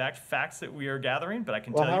the exact facts that we are gathering, but I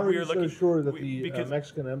can Well, tell how you are we you are so looking. sure that we- the because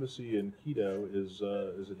Mexican embassy in Quito is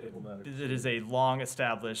a diplomatic? it is a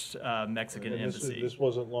long-established Mexican And embassy. This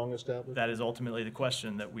wasn't long established? That is ultimately the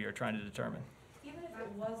question that we are trying to determine. Even if it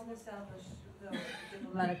wasn't established, though,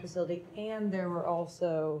 Diplomatic facility, and there were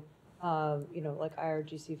also, like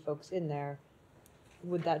IRGC folks in there,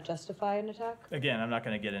 would that justify an attack? Again, I'm not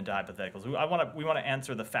going to get into hypotheticals. We want to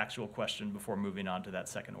answer the factual question before moving on to that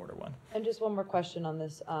second order one. And just one more question on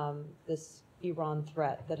this, this Iran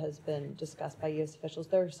threat that has been discussed by U.S. officials.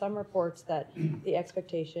 There are some reports that the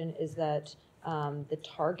expectation is that the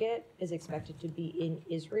target is expected to be in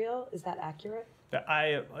Israel. Is that accurate?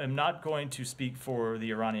 I am not going to speak for the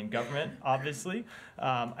Iranian government, obviously.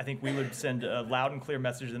 I think we would send a loud and clear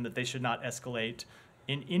message to them that they should not escalate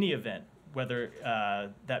in any event, whether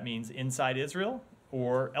that means inside Israel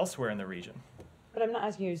or elsewhere in the region. But I'm not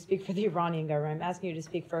asking you to speak for the Iranian government. I'm asking you to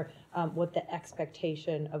speak for what the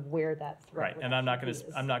expectation of where that threat Right, would and I'm not actually going to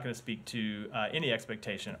is. I'm not going to speak to any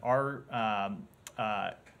expectation. Our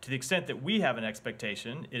to the extent that we have an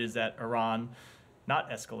expectation, it is that Iran not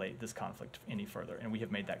escalate this conflict any further, and we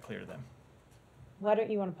have made that clear to them. Why don't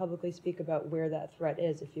you want to publicly speak about where that threat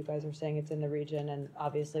is if you guys are saying it's in the region and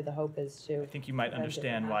obviously the hope is to. I think you might prevent it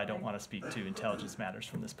understand from why I don't happening? want to speak to intelligence matters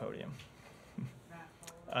from this podium.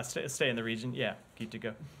 Stay in the region. Yeah, keep to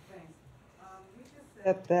go. thanks. You just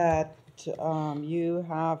said That you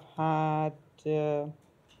have had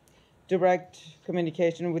direct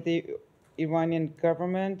communication with the Iranian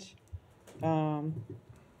government.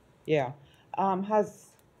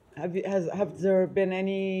 Have there been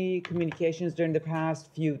any communications during the past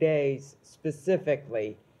few days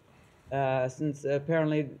specifically? Since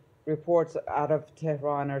apparently reports out of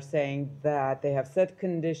Tehran are saying that they have set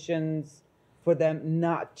conditions for them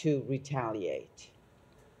not to retaliate,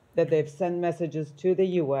 that they've sent messages to the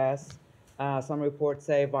U.S., some reports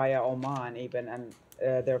say via Oman even, and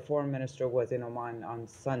their foreign minister was in Oman on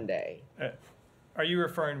Sunday. Are you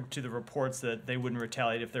referring to the reports that they wouldn't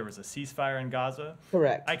retaliate if there was a ceasefire in Gaza?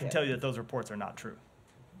 Correct. I can yes. tell you that those reports are not true.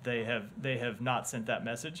 They have not sent that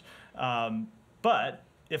message. But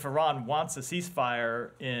if Iran wants a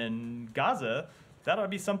ceasefire in Gaza, that ought to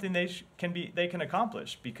be something they can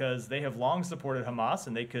accomplish, because they have long supported Hamas,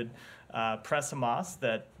 and they could press Hamas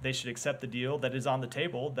that they should accept the deal that is on the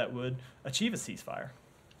table that would achieve a ceasefire.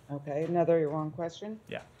 Okay, another Iran question.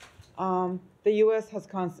 Yeah. The U.S. has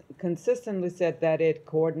consistently said that it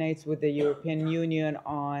coordinates with the European Union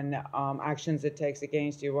on actions it takes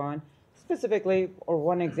against Iran, specifically, or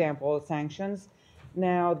one example, sanctions.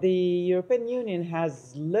 Now, the European Union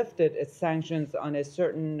has lifted its sanctions on a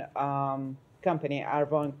certain company,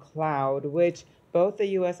 Arvon Cloud, which both the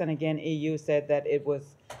U.S. and again EU said that it was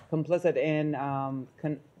complicit in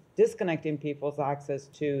disconnecting people's access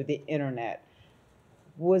to the internet.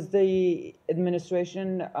 Was the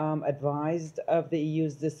administration advised of the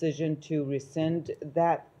EU's decision to rescind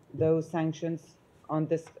those sanctions on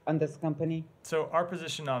this company? So our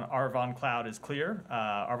position on Arvon Cloud is clear.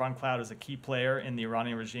 Arvon Cloud is a key player in the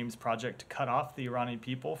Iranian regime's project to cut off the Iranian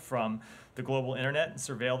people from the global internet and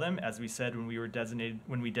surveil them, as we said when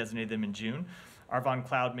we designated them in June. Arvon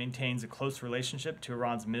Cloud maintains a close relationship to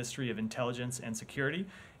Iran's Ministry of Intelligence and Security,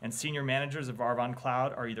 and senior managers of Arvon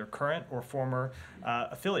Cloud are either current or former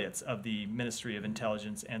affiliates of the Ministry of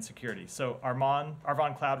Intelligence and Security. So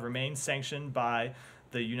Arvon Cloud remains sanctioned by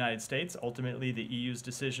the United States. Ultimately, the EU's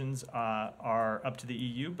decisions are up to the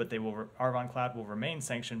EU, but Arvon Cloud will remain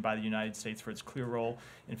sanctioned by the United States for its clear role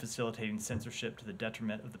in facilitating censorship to the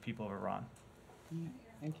detriment of the people of Iran.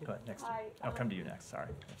 Thank you. Go ahead, next. Hi, I'll come to you next, sorry.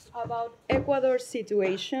 About Ecuador's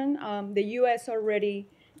situation, the U.S. already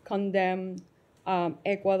condemned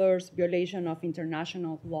Ecuador's violation of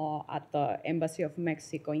international law at the Embassy of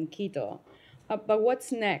Mexico in Quito. But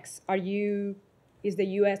what's next? Are you Is the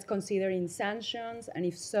U.S. considering sanctions, and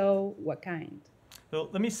if so, what kind? So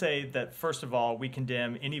let me say that, first of all, we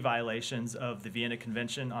condemn any violations of the Vienna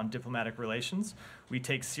Convention on Diplomatic Relations. We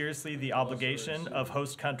take seriously the obligation of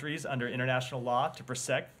host countries under international law to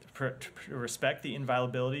respect the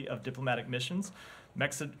inviolability of diplomatic missions.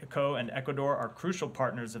 Mexico and Ecuador are crucial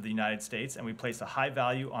partners of the United States, and we place a high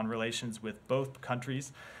value on relations with both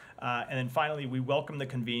countries. And then finally, we welcome the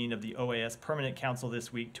convening of the OAS Permanent Council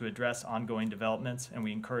this week to address ongoing developments, and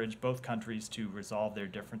we encourage both countries to resolve their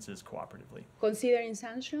differences cooperatively. Considering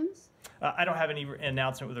sanctions? I don't have any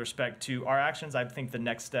announcement with respect to our actions. I think the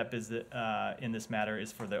next step is that in this matter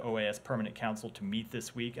is for the OAS Permanent Council to meet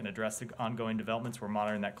this week and address the ongoing developments. We're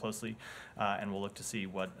monitoring that closely, and we'll look to see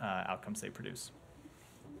what outcomes they produce.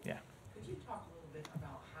 Yeah. Could you talk a little bit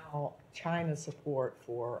about how China's support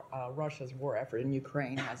for Russia's war effort in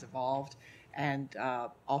Ukraine has evolved, and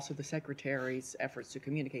also the Secretary's efforts to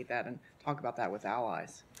communicate that and talk about that with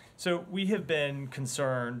allies? So we have been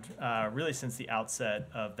concerned really since the outset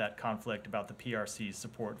of that conflict about the PRC's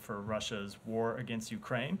support for Russia's war against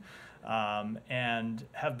Ukraine, and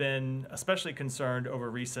have been especially concerned over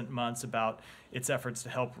recent months about its efforts to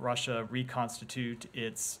help Russia reconstitute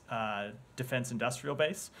its defense industrial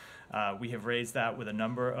base. We have raised that with a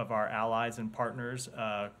number of our allies and partners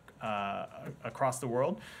across the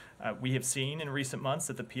world. We have seen in recent months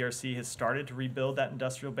that the PRC has started to rebuild that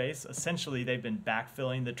industrial base. Essentially, they've been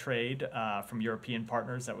backfilling the trade from European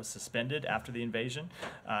partners that was suspended after the invasion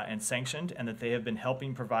and sanctioned, and that they have been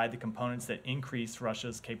helping provide the components that increase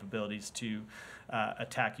Russia's capabilities to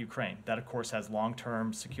attack Ukraine. That, of course, has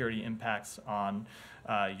long-term security impacts on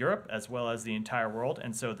Europe as well as the entire world.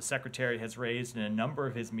 And so the Secretary has raised in a number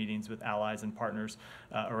of his meetings with allies and partners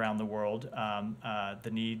around the world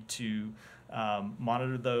the need to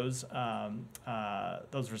monitor those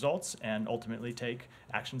results and ultimately take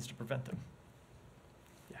actions to prevent them.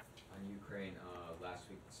 Yeah. On Ukraine, last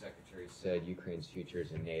week the Secretary said Ukraine's future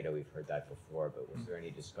is in NATO. We've heard that before, but was there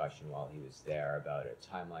any discussion while he was there about a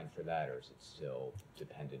timeline for that, or is it still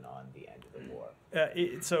dependent on the end of the war?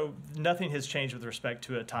 So nothing has changed with respect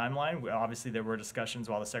to a timeline. Obviously, there were discussions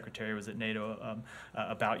while the Secretary was at NATO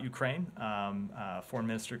about Ukraine. Foreign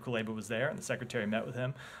Minister Kuleba was there, and the Secretary met with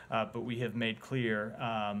him. But we have made clear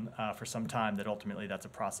for some time that ultimately that's a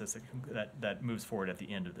process that moves forward at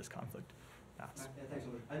the end of this conflict. Thanks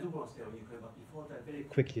so much. I do want to stay on Ukraine, but before that, very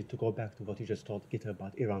quickly to go back to what you just told Gita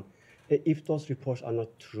about Iran. If those reports are not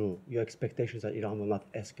true, your expectations that Iran will not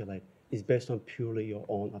escalate is based on purely your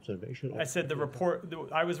own observation? I said the report,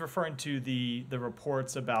 I was referring to the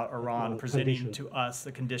reports about Iran presenting to us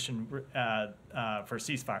the condition for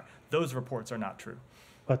ceasefire. Those reports are not true.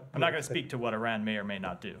 But I'm not going to speak to what Iran may or may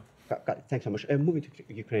not do. Got it. Thanks so much. Moving to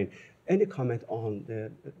Ukraine, any comment on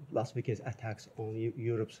the last weekend's attacks on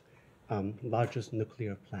Europe's largest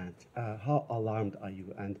nuclear plant? How alarmed are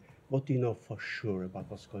you, and what do you know for sure about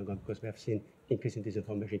what's going on? Because we have seen increasing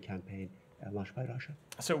disinformation campaign launched by Russia.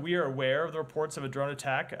 So we are aware of the reports of a drone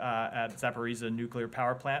attack at Zaporizhzhia nuclear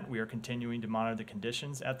power plant. We are continuing to monitor the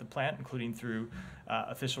conditions at the plant, including through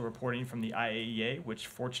official reporting from the IAEA, which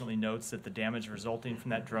fortunately notes that the damage resulting from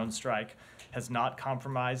that drone strike has not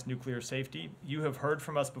compromised nuclear safety. You have heard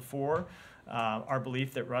from us before our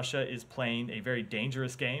belief that Russia is playing a very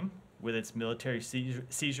dangerous game with its military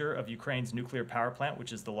seizure of Ukraine's nuclear power plant,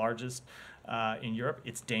 which is the largest in Europe.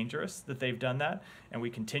 It's dangerous that they've done that, and we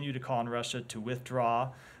continue to call on Russia to withdraw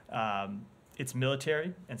its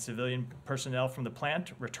military and civilian personnel from the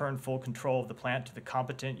plant, return full control of the plant to the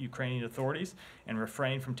competent Ukrainian authorities, and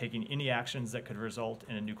refrain from taking any actions that could result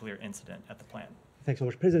in a nuclear incident at the plant. Thanks so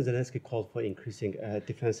much. President Zelensky called for increasing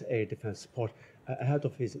defense aid, defense support ahead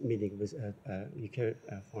of his meeting with UK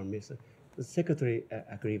Foreign Minister. The Secretary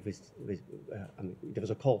agreed with I mean, there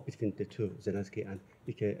was a call between the two, Zelensky and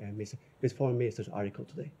UK Minister, with Foreign Minister's article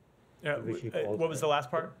today. What was the last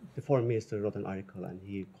part? The Foreign Minister wrote an article and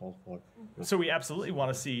he called for... So we absolutely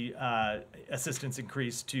want to see assistance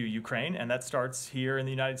increase to Ukraine, and that starts here in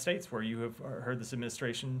the United States, where you have heard this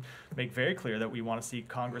administration make very clear that we want to see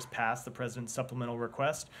Congress pass the President's supplemental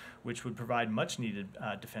request, which would provide much needed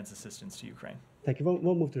defense assistance to Ukraine. Thank you.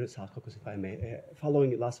 We'll move to the South Caucasus, if I may.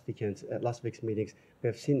 Following last week's meetings, we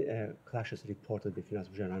have seen clashes reported between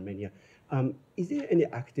Azerbaijan and Armenia. Is there any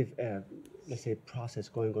active, let's say, process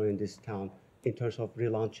going on in this town in terms of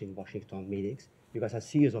relaunching Washington meetings? You guys had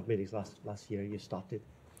series of meetings last year. You stopped it.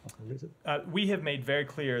 some reason? We have made very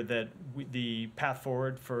clear that the path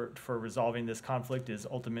forward for resolving this conflict is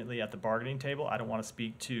ultimately at the bargaining table. I don't want to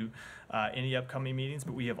speak to any upcoming meetings,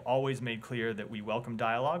 but we have always made clear that we welcome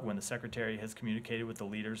dialogue. When the Secretary has communicated with the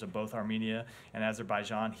leaders of both Armenia and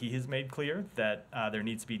Azerbaijan, he has made clear that there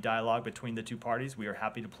needs to be dialogue between the two parties. We are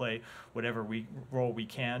happy to play whatever role we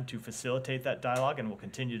can to facilitate that dialogue, and we'll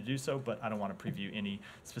continue to do so, but I don't want to preview any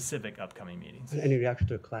specific upcoming meetings. Any reaction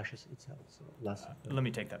to the clashes itself? So let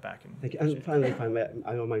me take that back. Thank you. And finally, if I may,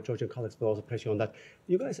 I know my Georgian colleagues will also press you on that.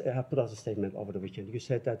 You guys have put out a statement over the weekend. You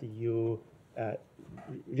said that you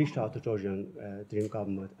reached out to Georgian Dream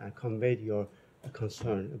government and conveyed your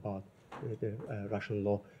concern about the Russian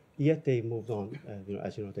law. Yet they moved on.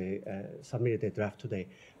 As you know, they submitted their draft today.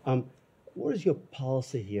 What is your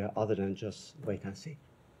policy here other than just wait and see?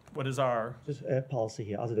 What is our policy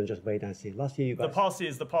here other than just wait and see? Last year, you guys. The policy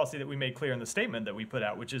is the policy that we made clear in the statement that we put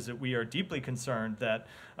out, which is that we are deeply concerned that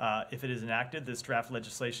if it is enacted, this draft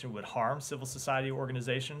legislation would harm civil society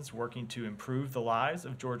organizations working to improve the lives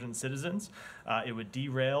of Georgian citizens. It would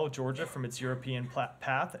derail Georgia from its European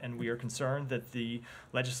path, and we are concerned that the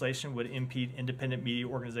legislation would impede independent media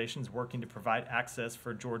organizations working to provide access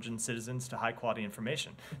for Georgian citizens to high-quality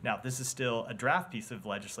information. Now, this is still a draft piece of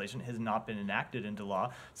legislation. It has not been enacted into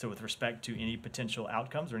law. So with respect to any potential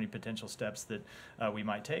outcomes or any potential steps that we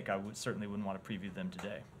might take, I certainly wouldn't want to preview them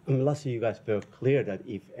today. Last year, you guys were clear that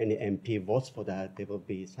if any MP votes for that, they will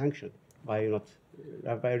be sanctioned. By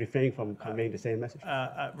refraining from conveying the same message?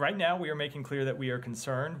 Right now, we are making clear that we are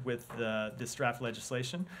concerned with this draft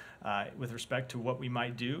legislation with respect to what we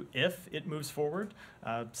might do if it moves forward.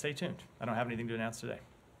 Stay tuned. I don't have anything to announce today.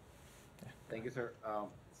 Okay. Thank you, sir.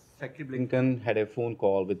 Secretary Blinken had a phone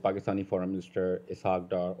call with Pakistani Foreign Minister Ishaq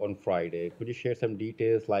Dar on Friday. Could you share some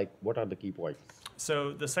details, like what are the key points?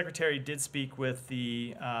 So the Secretary did speak with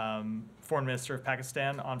the Foreign Minister of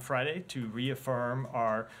Pakistan on Friday to reaffirm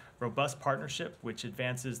our robust partnership, which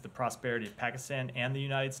advances the prosperity of Pakistan and the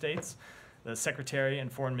United States. The Secretary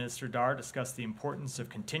and Foreign Minister Dar discussed the importance of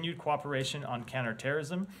continued cooperation on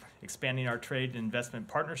counterterrorism, expanding our trade and investment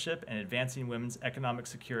partnership, and advancing women's economic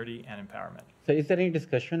security and empowerment. So is there any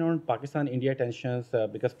discussion on Pakistan-India tensions?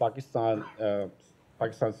 Because Pakistan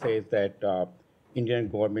says that Indian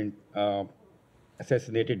government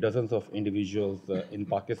assassinated dozens of individuals in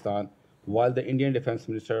Pakistan, while the Indian Defense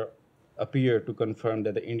Minister appeared to confirm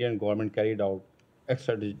that the Indian government carried out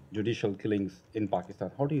extrajudicial killings in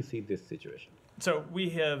Pakistan. How do you see this situation? So we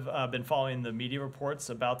have been following the media reports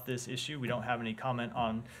about this issue. We don't have any comment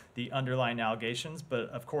on the underlying allegations, but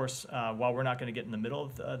of course, while we're not going to get in the middle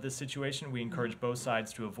of this situation, we encourage both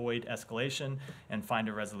sides to avoid escalation and find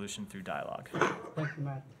a resolution through dialogue. Thank you,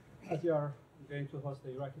 Matt. As you are going to host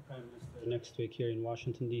the Iraqi Prime Minister next week here in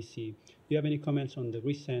Washington, D.C., do you have any comments on the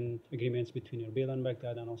recent agreements between Erbil and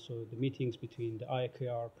Baghdad and also the meetings between the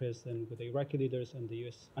IKR president with the Iraqi leaders and the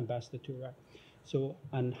U.S. ambassador to Iraq? So,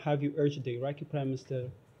 and have you urged the Iraqi Prime Minister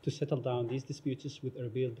to settle down these disputes with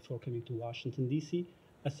Erbil before coming to Washington, D.C.,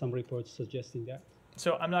 as some reports suggesting that?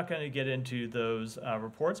 So I'm not going to get into those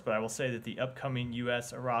reports, but I will say that the upcoming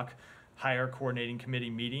U.S.-Iraq Higher Coordinating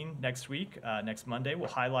Committee meeting next week, next Monday, will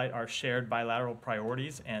highlight our shared bilateral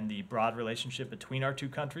priorities and the broad relationship between our two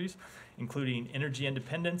countries, including energy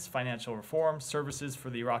independence, financial reform, services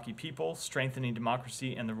for the Iraqi people, strengthening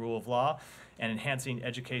democracy and the rule of law, and enhancing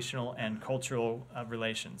educational and cultural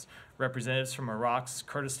relations. Representatives from Iraq's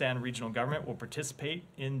Kurdistan regional government will participate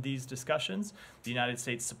in these discussions. The United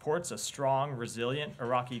States supports a strong, resilient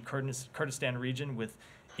Iraqi Kurdistan region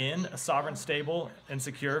within a sovereign, stable, and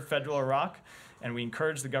secure federal Iraq, and we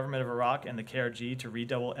encourage the government of Iraq and the KRG to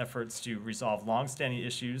redouble efforts to resolve long-standing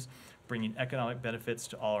issues, bringing economic benefits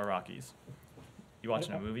to all Iraqis. You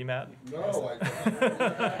watching a movie, Matt? No,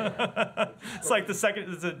 it's like the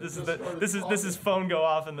second. This is phone go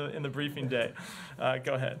off in the briefing day.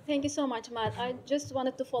 Go ahead. Thank you so much, Matt. I just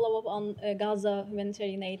wanted to follow up on Gaza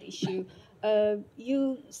humanitarian aid issue.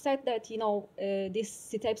 You said that these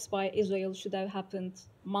steps by Israel should have happened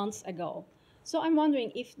months ago. So I'm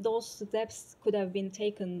wondering if those steps could have been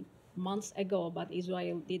taken months ago, but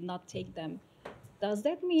Israel did not take them. Does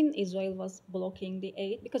that mean Israel was blocking the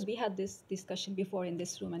aid? Because we had this discussion before in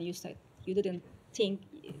this room, and you said you didn't think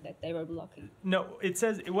that they were blocking. No, it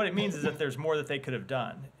says what it means is that there's more that they could have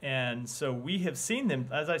done. And so we have seen them,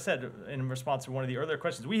 as I said in response to one of the earlier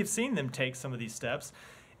questions, we have seen them take some of these steps.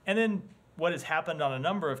 And then what has happened on a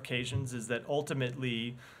number of occasions is that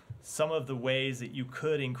ultimately some of the ways that you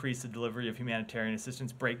could increase the delivery of humanitarian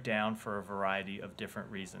assistance break down for a variety of different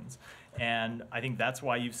reasons. And I think that's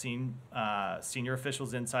why you've seen senior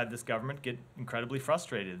officials inside this government get incredibly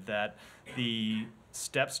frustrated that the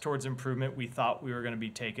steps towards improvement we thought we were going to be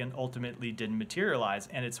taken ultimately didn't materialize.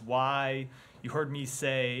 And it's why you heard me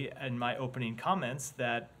say in my opening comments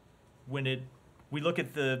that when we look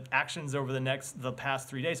at the actions over the past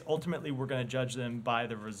 3 days, ultimately we're going to judge them by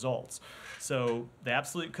the results. So they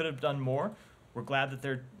absolutely could have done more. We're glad that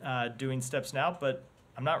they're doing steps now, but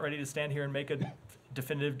I'm not ready to stand here and make a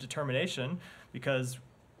definitive determination, because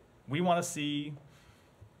we want to see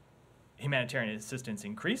humanitarian assistance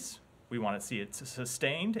increase. We want to see it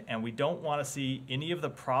sustained, and we don't want to see any of the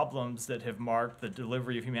problems that have marked the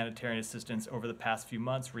delivery of humanitarian assistance over the past few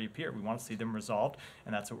months reappear. We want to see them resolved,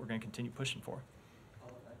 and that's what we're going to continue pushing for.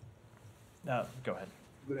 Go ahead.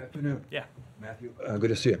 Good afternoon. Yeah. Matthew, good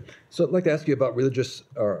to see you. So I'd like to ask you about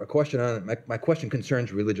a question on it. My question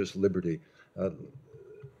concerns religious liberty. I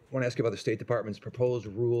want to ask you about the State Department's proposed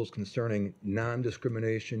rules concerning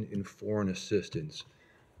non-discrimination in foreign assistance.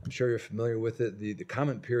 I'm sure you're familiar with it. The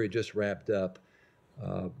comment period just wrapped up.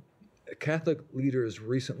 Catholic leaders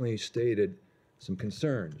recently stated some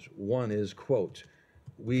concerns. One is, quote,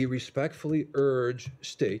 "We respectfully urge the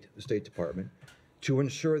State Department, to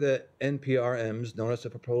ensure that NPRM's, notice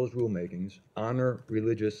of proposed rulemakings, honor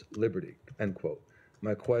religious liberty," end quote.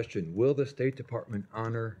 My question, will the State Department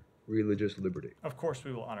honor religious liberty? Of course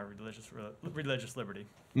we will honor religious liberty.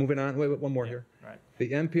 Moving on, wait, one more here. Right.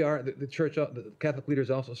 The NPR, the church, the Catholic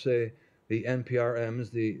leaders also say the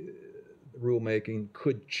NPRMs, the rulemaking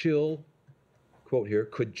could chill, quote here,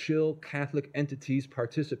 could chill Catholic entities'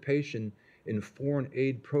 participation in foreign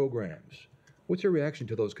aid programs. What's your reaction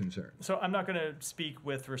to those concerns? So I'm not going to speak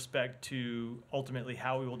with respect to ultimately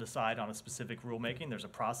how we will decide on a specific rulemaking. There's a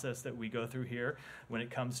process that we go through here when it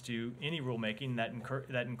comes to any rulemaking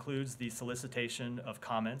that includes the solicitation of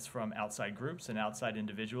comments from outside groups and outside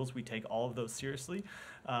individuals. We take all of those seriously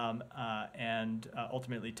and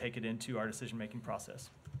ultimately take it into our decision-making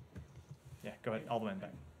process. Yeah, go ahead, all the way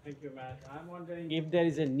back. Thank you, Matt. I'm wondering if there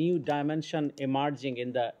is a new dimension emerging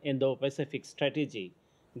in the Indo-Pacific strategy,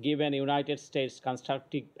 given United States'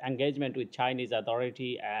 constructive engagement with Chinese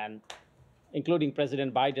authority and including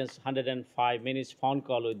President Biden's 105 minutes phone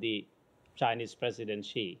call with the Chinese President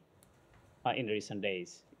Xi in recent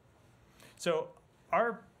days. So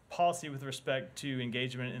our policy with respect to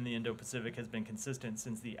engagement in the Indo-Pacific has been consistent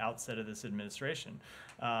since the outset of this administration.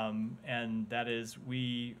 And that is,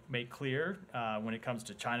 we make clear when it comes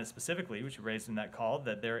to China specifically, which you raised in that call,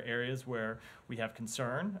 that there are areas where we have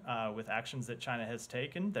concern with actions that China has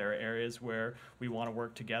taken. There are areas where we want to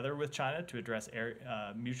work together with China to address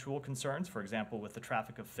mutual concerns, for example, with the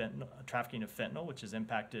trafficking of fentanyl, which has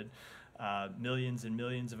impacted millions and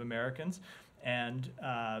millions of Americans. And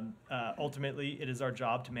ultimately, it is our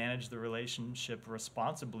job to manage the relationship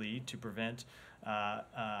responsibly to prevent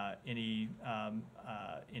any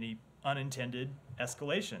unintended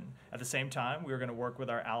escalation. At the same time, we are going to work with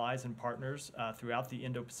our allies and partners throughout the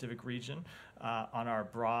Indo-Pacific region on our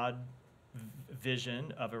broad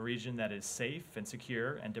vision of a region that is safe and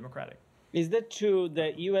secure and democratic. Is that true?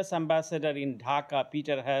 The U.S. ambassador in Dhaka,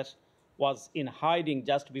 Peter Hess, was in hiding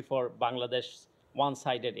just before Bangladesh's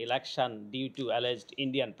one-sided election due to alleged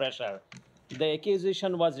Indian pressure. The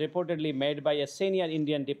accusation was reportedly made by a senior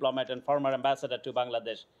Indian diplomat and former ambassador to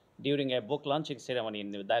Bangladesh during a book launching ceremony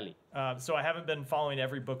in New Delhi. So I haven't been following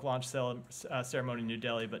every book launch ceremony in New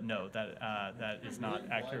Delhi, but no, that is not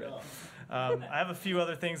accurate. I have a few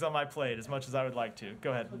other things on my plate, as much as I would like to.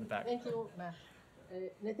 Go ahead in the back. Thank you, Matt.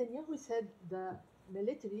 Netanyahu said the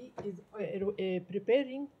military is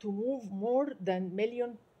preparing to move more than 1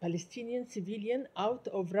 million Palestinian civilians out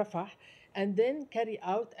of Rafah and then carry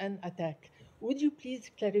out an attack. Would you please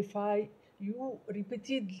clarify? You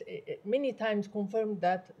repeated many times, confirmed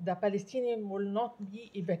that the Palestinians will not be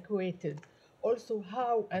evacuated. Also,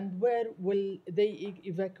 how and where will they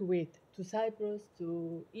evacuate? To Cyprus,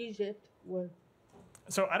 to Egypt? Where?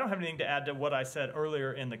 So I don't have anything to add to what I said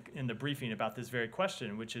earlier in the briefing about this very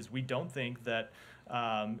question, which is we don't think that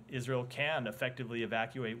Israel can effectively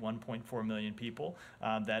evacuate 1.4 million people,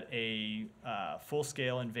 that a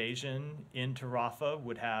full-scale invasion into Rafah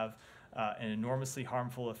would have an enormously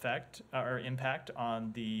harmful effect or impact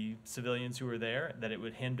on the civilians who are there, that it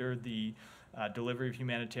would hinder the delivery of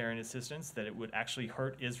humanitarian assistance, that it would actually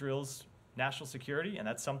hurt Israel's national security, and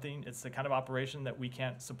that's something, it's the kind of operation that we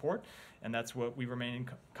can't support, and that's what we remain in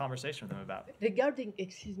conversation with them about. Regarding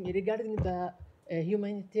the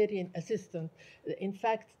humanitarian assistance, in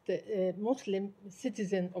fact, Muslim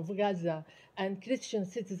citizens of Gaza and Christian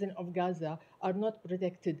citizens of Gaza are not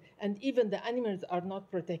protected, and even the animals are not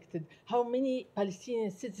protected. How many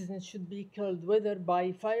Palestinian citizens should be killed, whether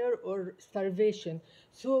by fire or starvation,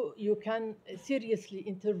 so you can seriously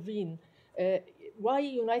intervene? Why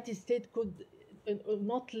United States could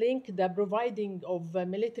not link the providing of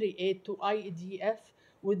military aid to IDF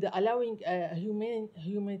with the allowing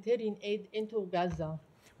humanitarian aid into Gaza?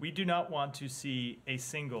 We do not want to see a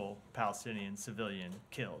single Palestinian civilian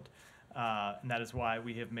killed. And that is why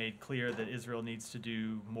we have made clear that Israel needs to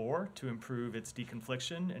do more to improve its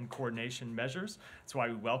deconfliction and coordination measures. That's why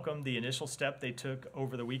we welcome the initial step they took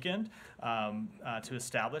over the weekend to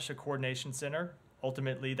establish a coordination center.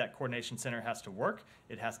 Ultimately, that coordination center has to work.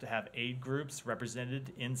 It has to have aid groups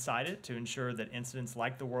represented inside it to ensure that incidents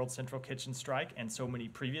like the World Central Kitchen strike and so many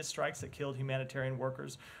previous strikes that killed humanitarian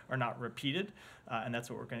workers are not repeated. And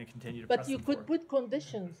that's what we're going to continue to press But you them could for. put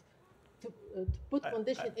conditions to put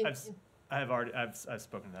conditions in. I've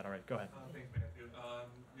spoken to that. All right, go ahead. Thanks, Matthew.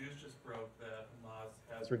 News just broke that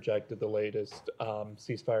Hamas has rejected the latest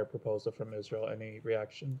ceasefire proposal from Israel. Any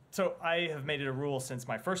reaction? So I have made it a rule since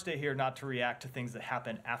my first day here not to react to things that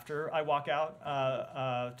happen after I walk out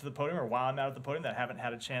to the podium or while I'm out at the podium that I haven't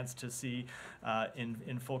had a chance to see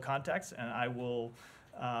in full context, and I will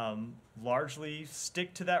largely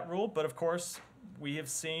stick to that rule. But of course, we have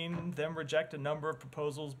seen them reject a number of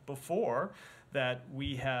proposals before that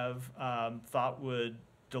we have thought would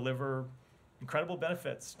deliver incredible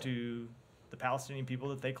benefits to the Palestinian people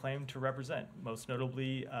that they claim to represent, most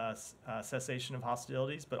notably cessation of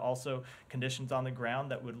hostilities, but also conditions on the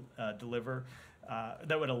ground that would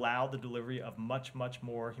that would allow the delivery of much, much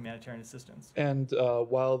more humanitarian assistance. And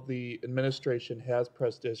while the administration has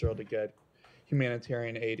pressed Israel to get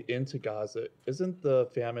humanitarian aid into Gaza, isn't the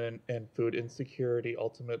famine and food insecurity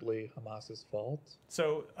ultimately Hamas's fault?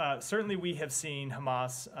 So certainly we have seen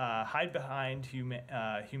Hamas hide behind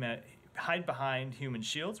human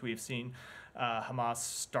shields. We have seen Hamas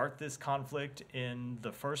start this conflict in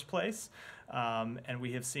the first place, and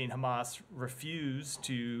we have seen Hamas refuse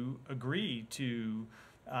to agree to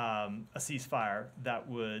a ceasefire that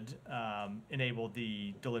would enable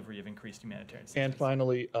the delivery of increased humanitarian assistance. And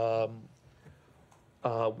finally,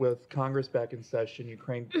 with Congress back in session,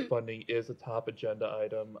 Ukraine funding is a top agenda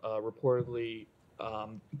item. Reportedly,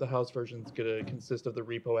 the House version is going to consist of the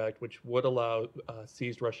Repo Act, which would allow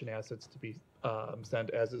seized Russian assets to be sent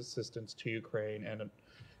as assistance to Ukraine, and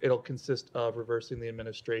it'll consist of reversing the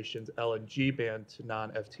administration's LNG ban to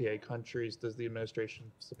non-FTA countries. Does the administration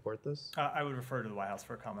support this? I would refer to the White House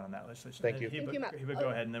for a comment on that legislation. Thank you. He would go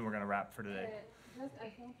ahead, and then we're going to wrap for today. Just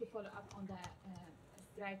I want to follow up on the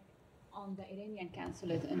strike on the Iranian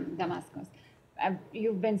consulate in Damascus.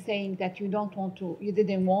 You've been saying that you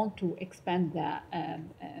didn't want to expand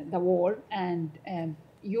the war, and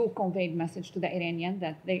you conveyed message to the Iranian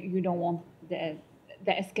that you don't want the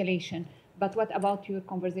escalation. But what about your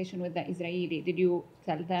conversation with the Israeli? Did you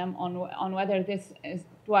tell them on whether this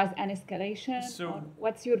was an escalation? So or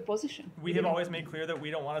what's your position? We have always made clear that we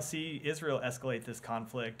don't want to see Israel escalate this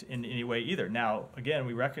conflict in any way either. Now, again,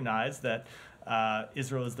 we recognize that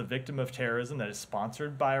Israel is the victim of terrorism that is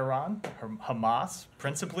sponsored by Iran. Hamas,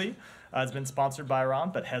 principally, has been sponsored by Iran,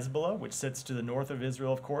 but Hezbollah, which sits to the north of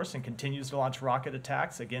Israel, of course, and continues to launch rocket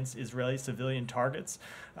attacks against Israeli civilian targets,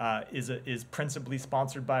 is principally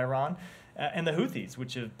sponsored by Iran. And the Houthis,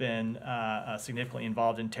 which have been significantly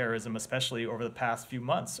involved in terrorism, especially over the past few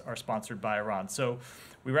months, are sponsored by Iran. So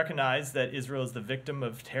we recognize that Israel is the victim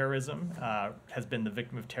of terrorism, has been the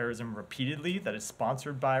victim of terrorism repeatedly, that is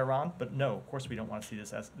sponsored by Iran. But no, of course, we don't want to see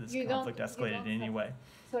this conflict escalated in any way.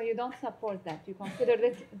 So you don't support that? You consider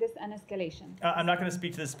this an escalation? I'm not going to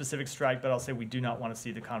speak to this specific strike, but I'll say we do not want to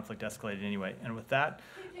see the conflict escalated in any way. And with that,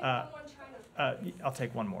 I'll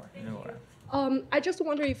take one more. And then we'll wrap. I just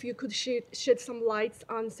wonder if you could shed some lights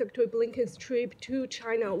on Secretary Blinken's trip to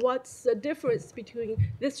China. What's the difference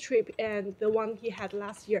between this trip and the one he had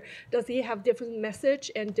last year? Does he have different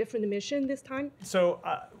message and different mission this time? So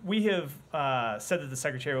we have said that the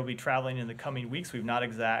Secretary will be traveling in the coming weeks. We've not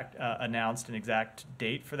announced an exact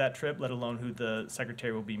date for that trip, let alone who the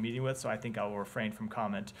Secretary will be meeting with. So I think I will refrain from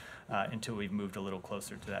comment until we've moved a little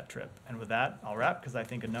closer to that trip. And with that, I'll wrap, because I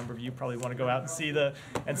think a number of you probably want to go out and see the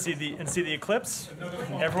eclipse.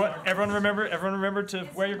 Everyone remember to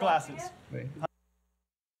wear your glasses.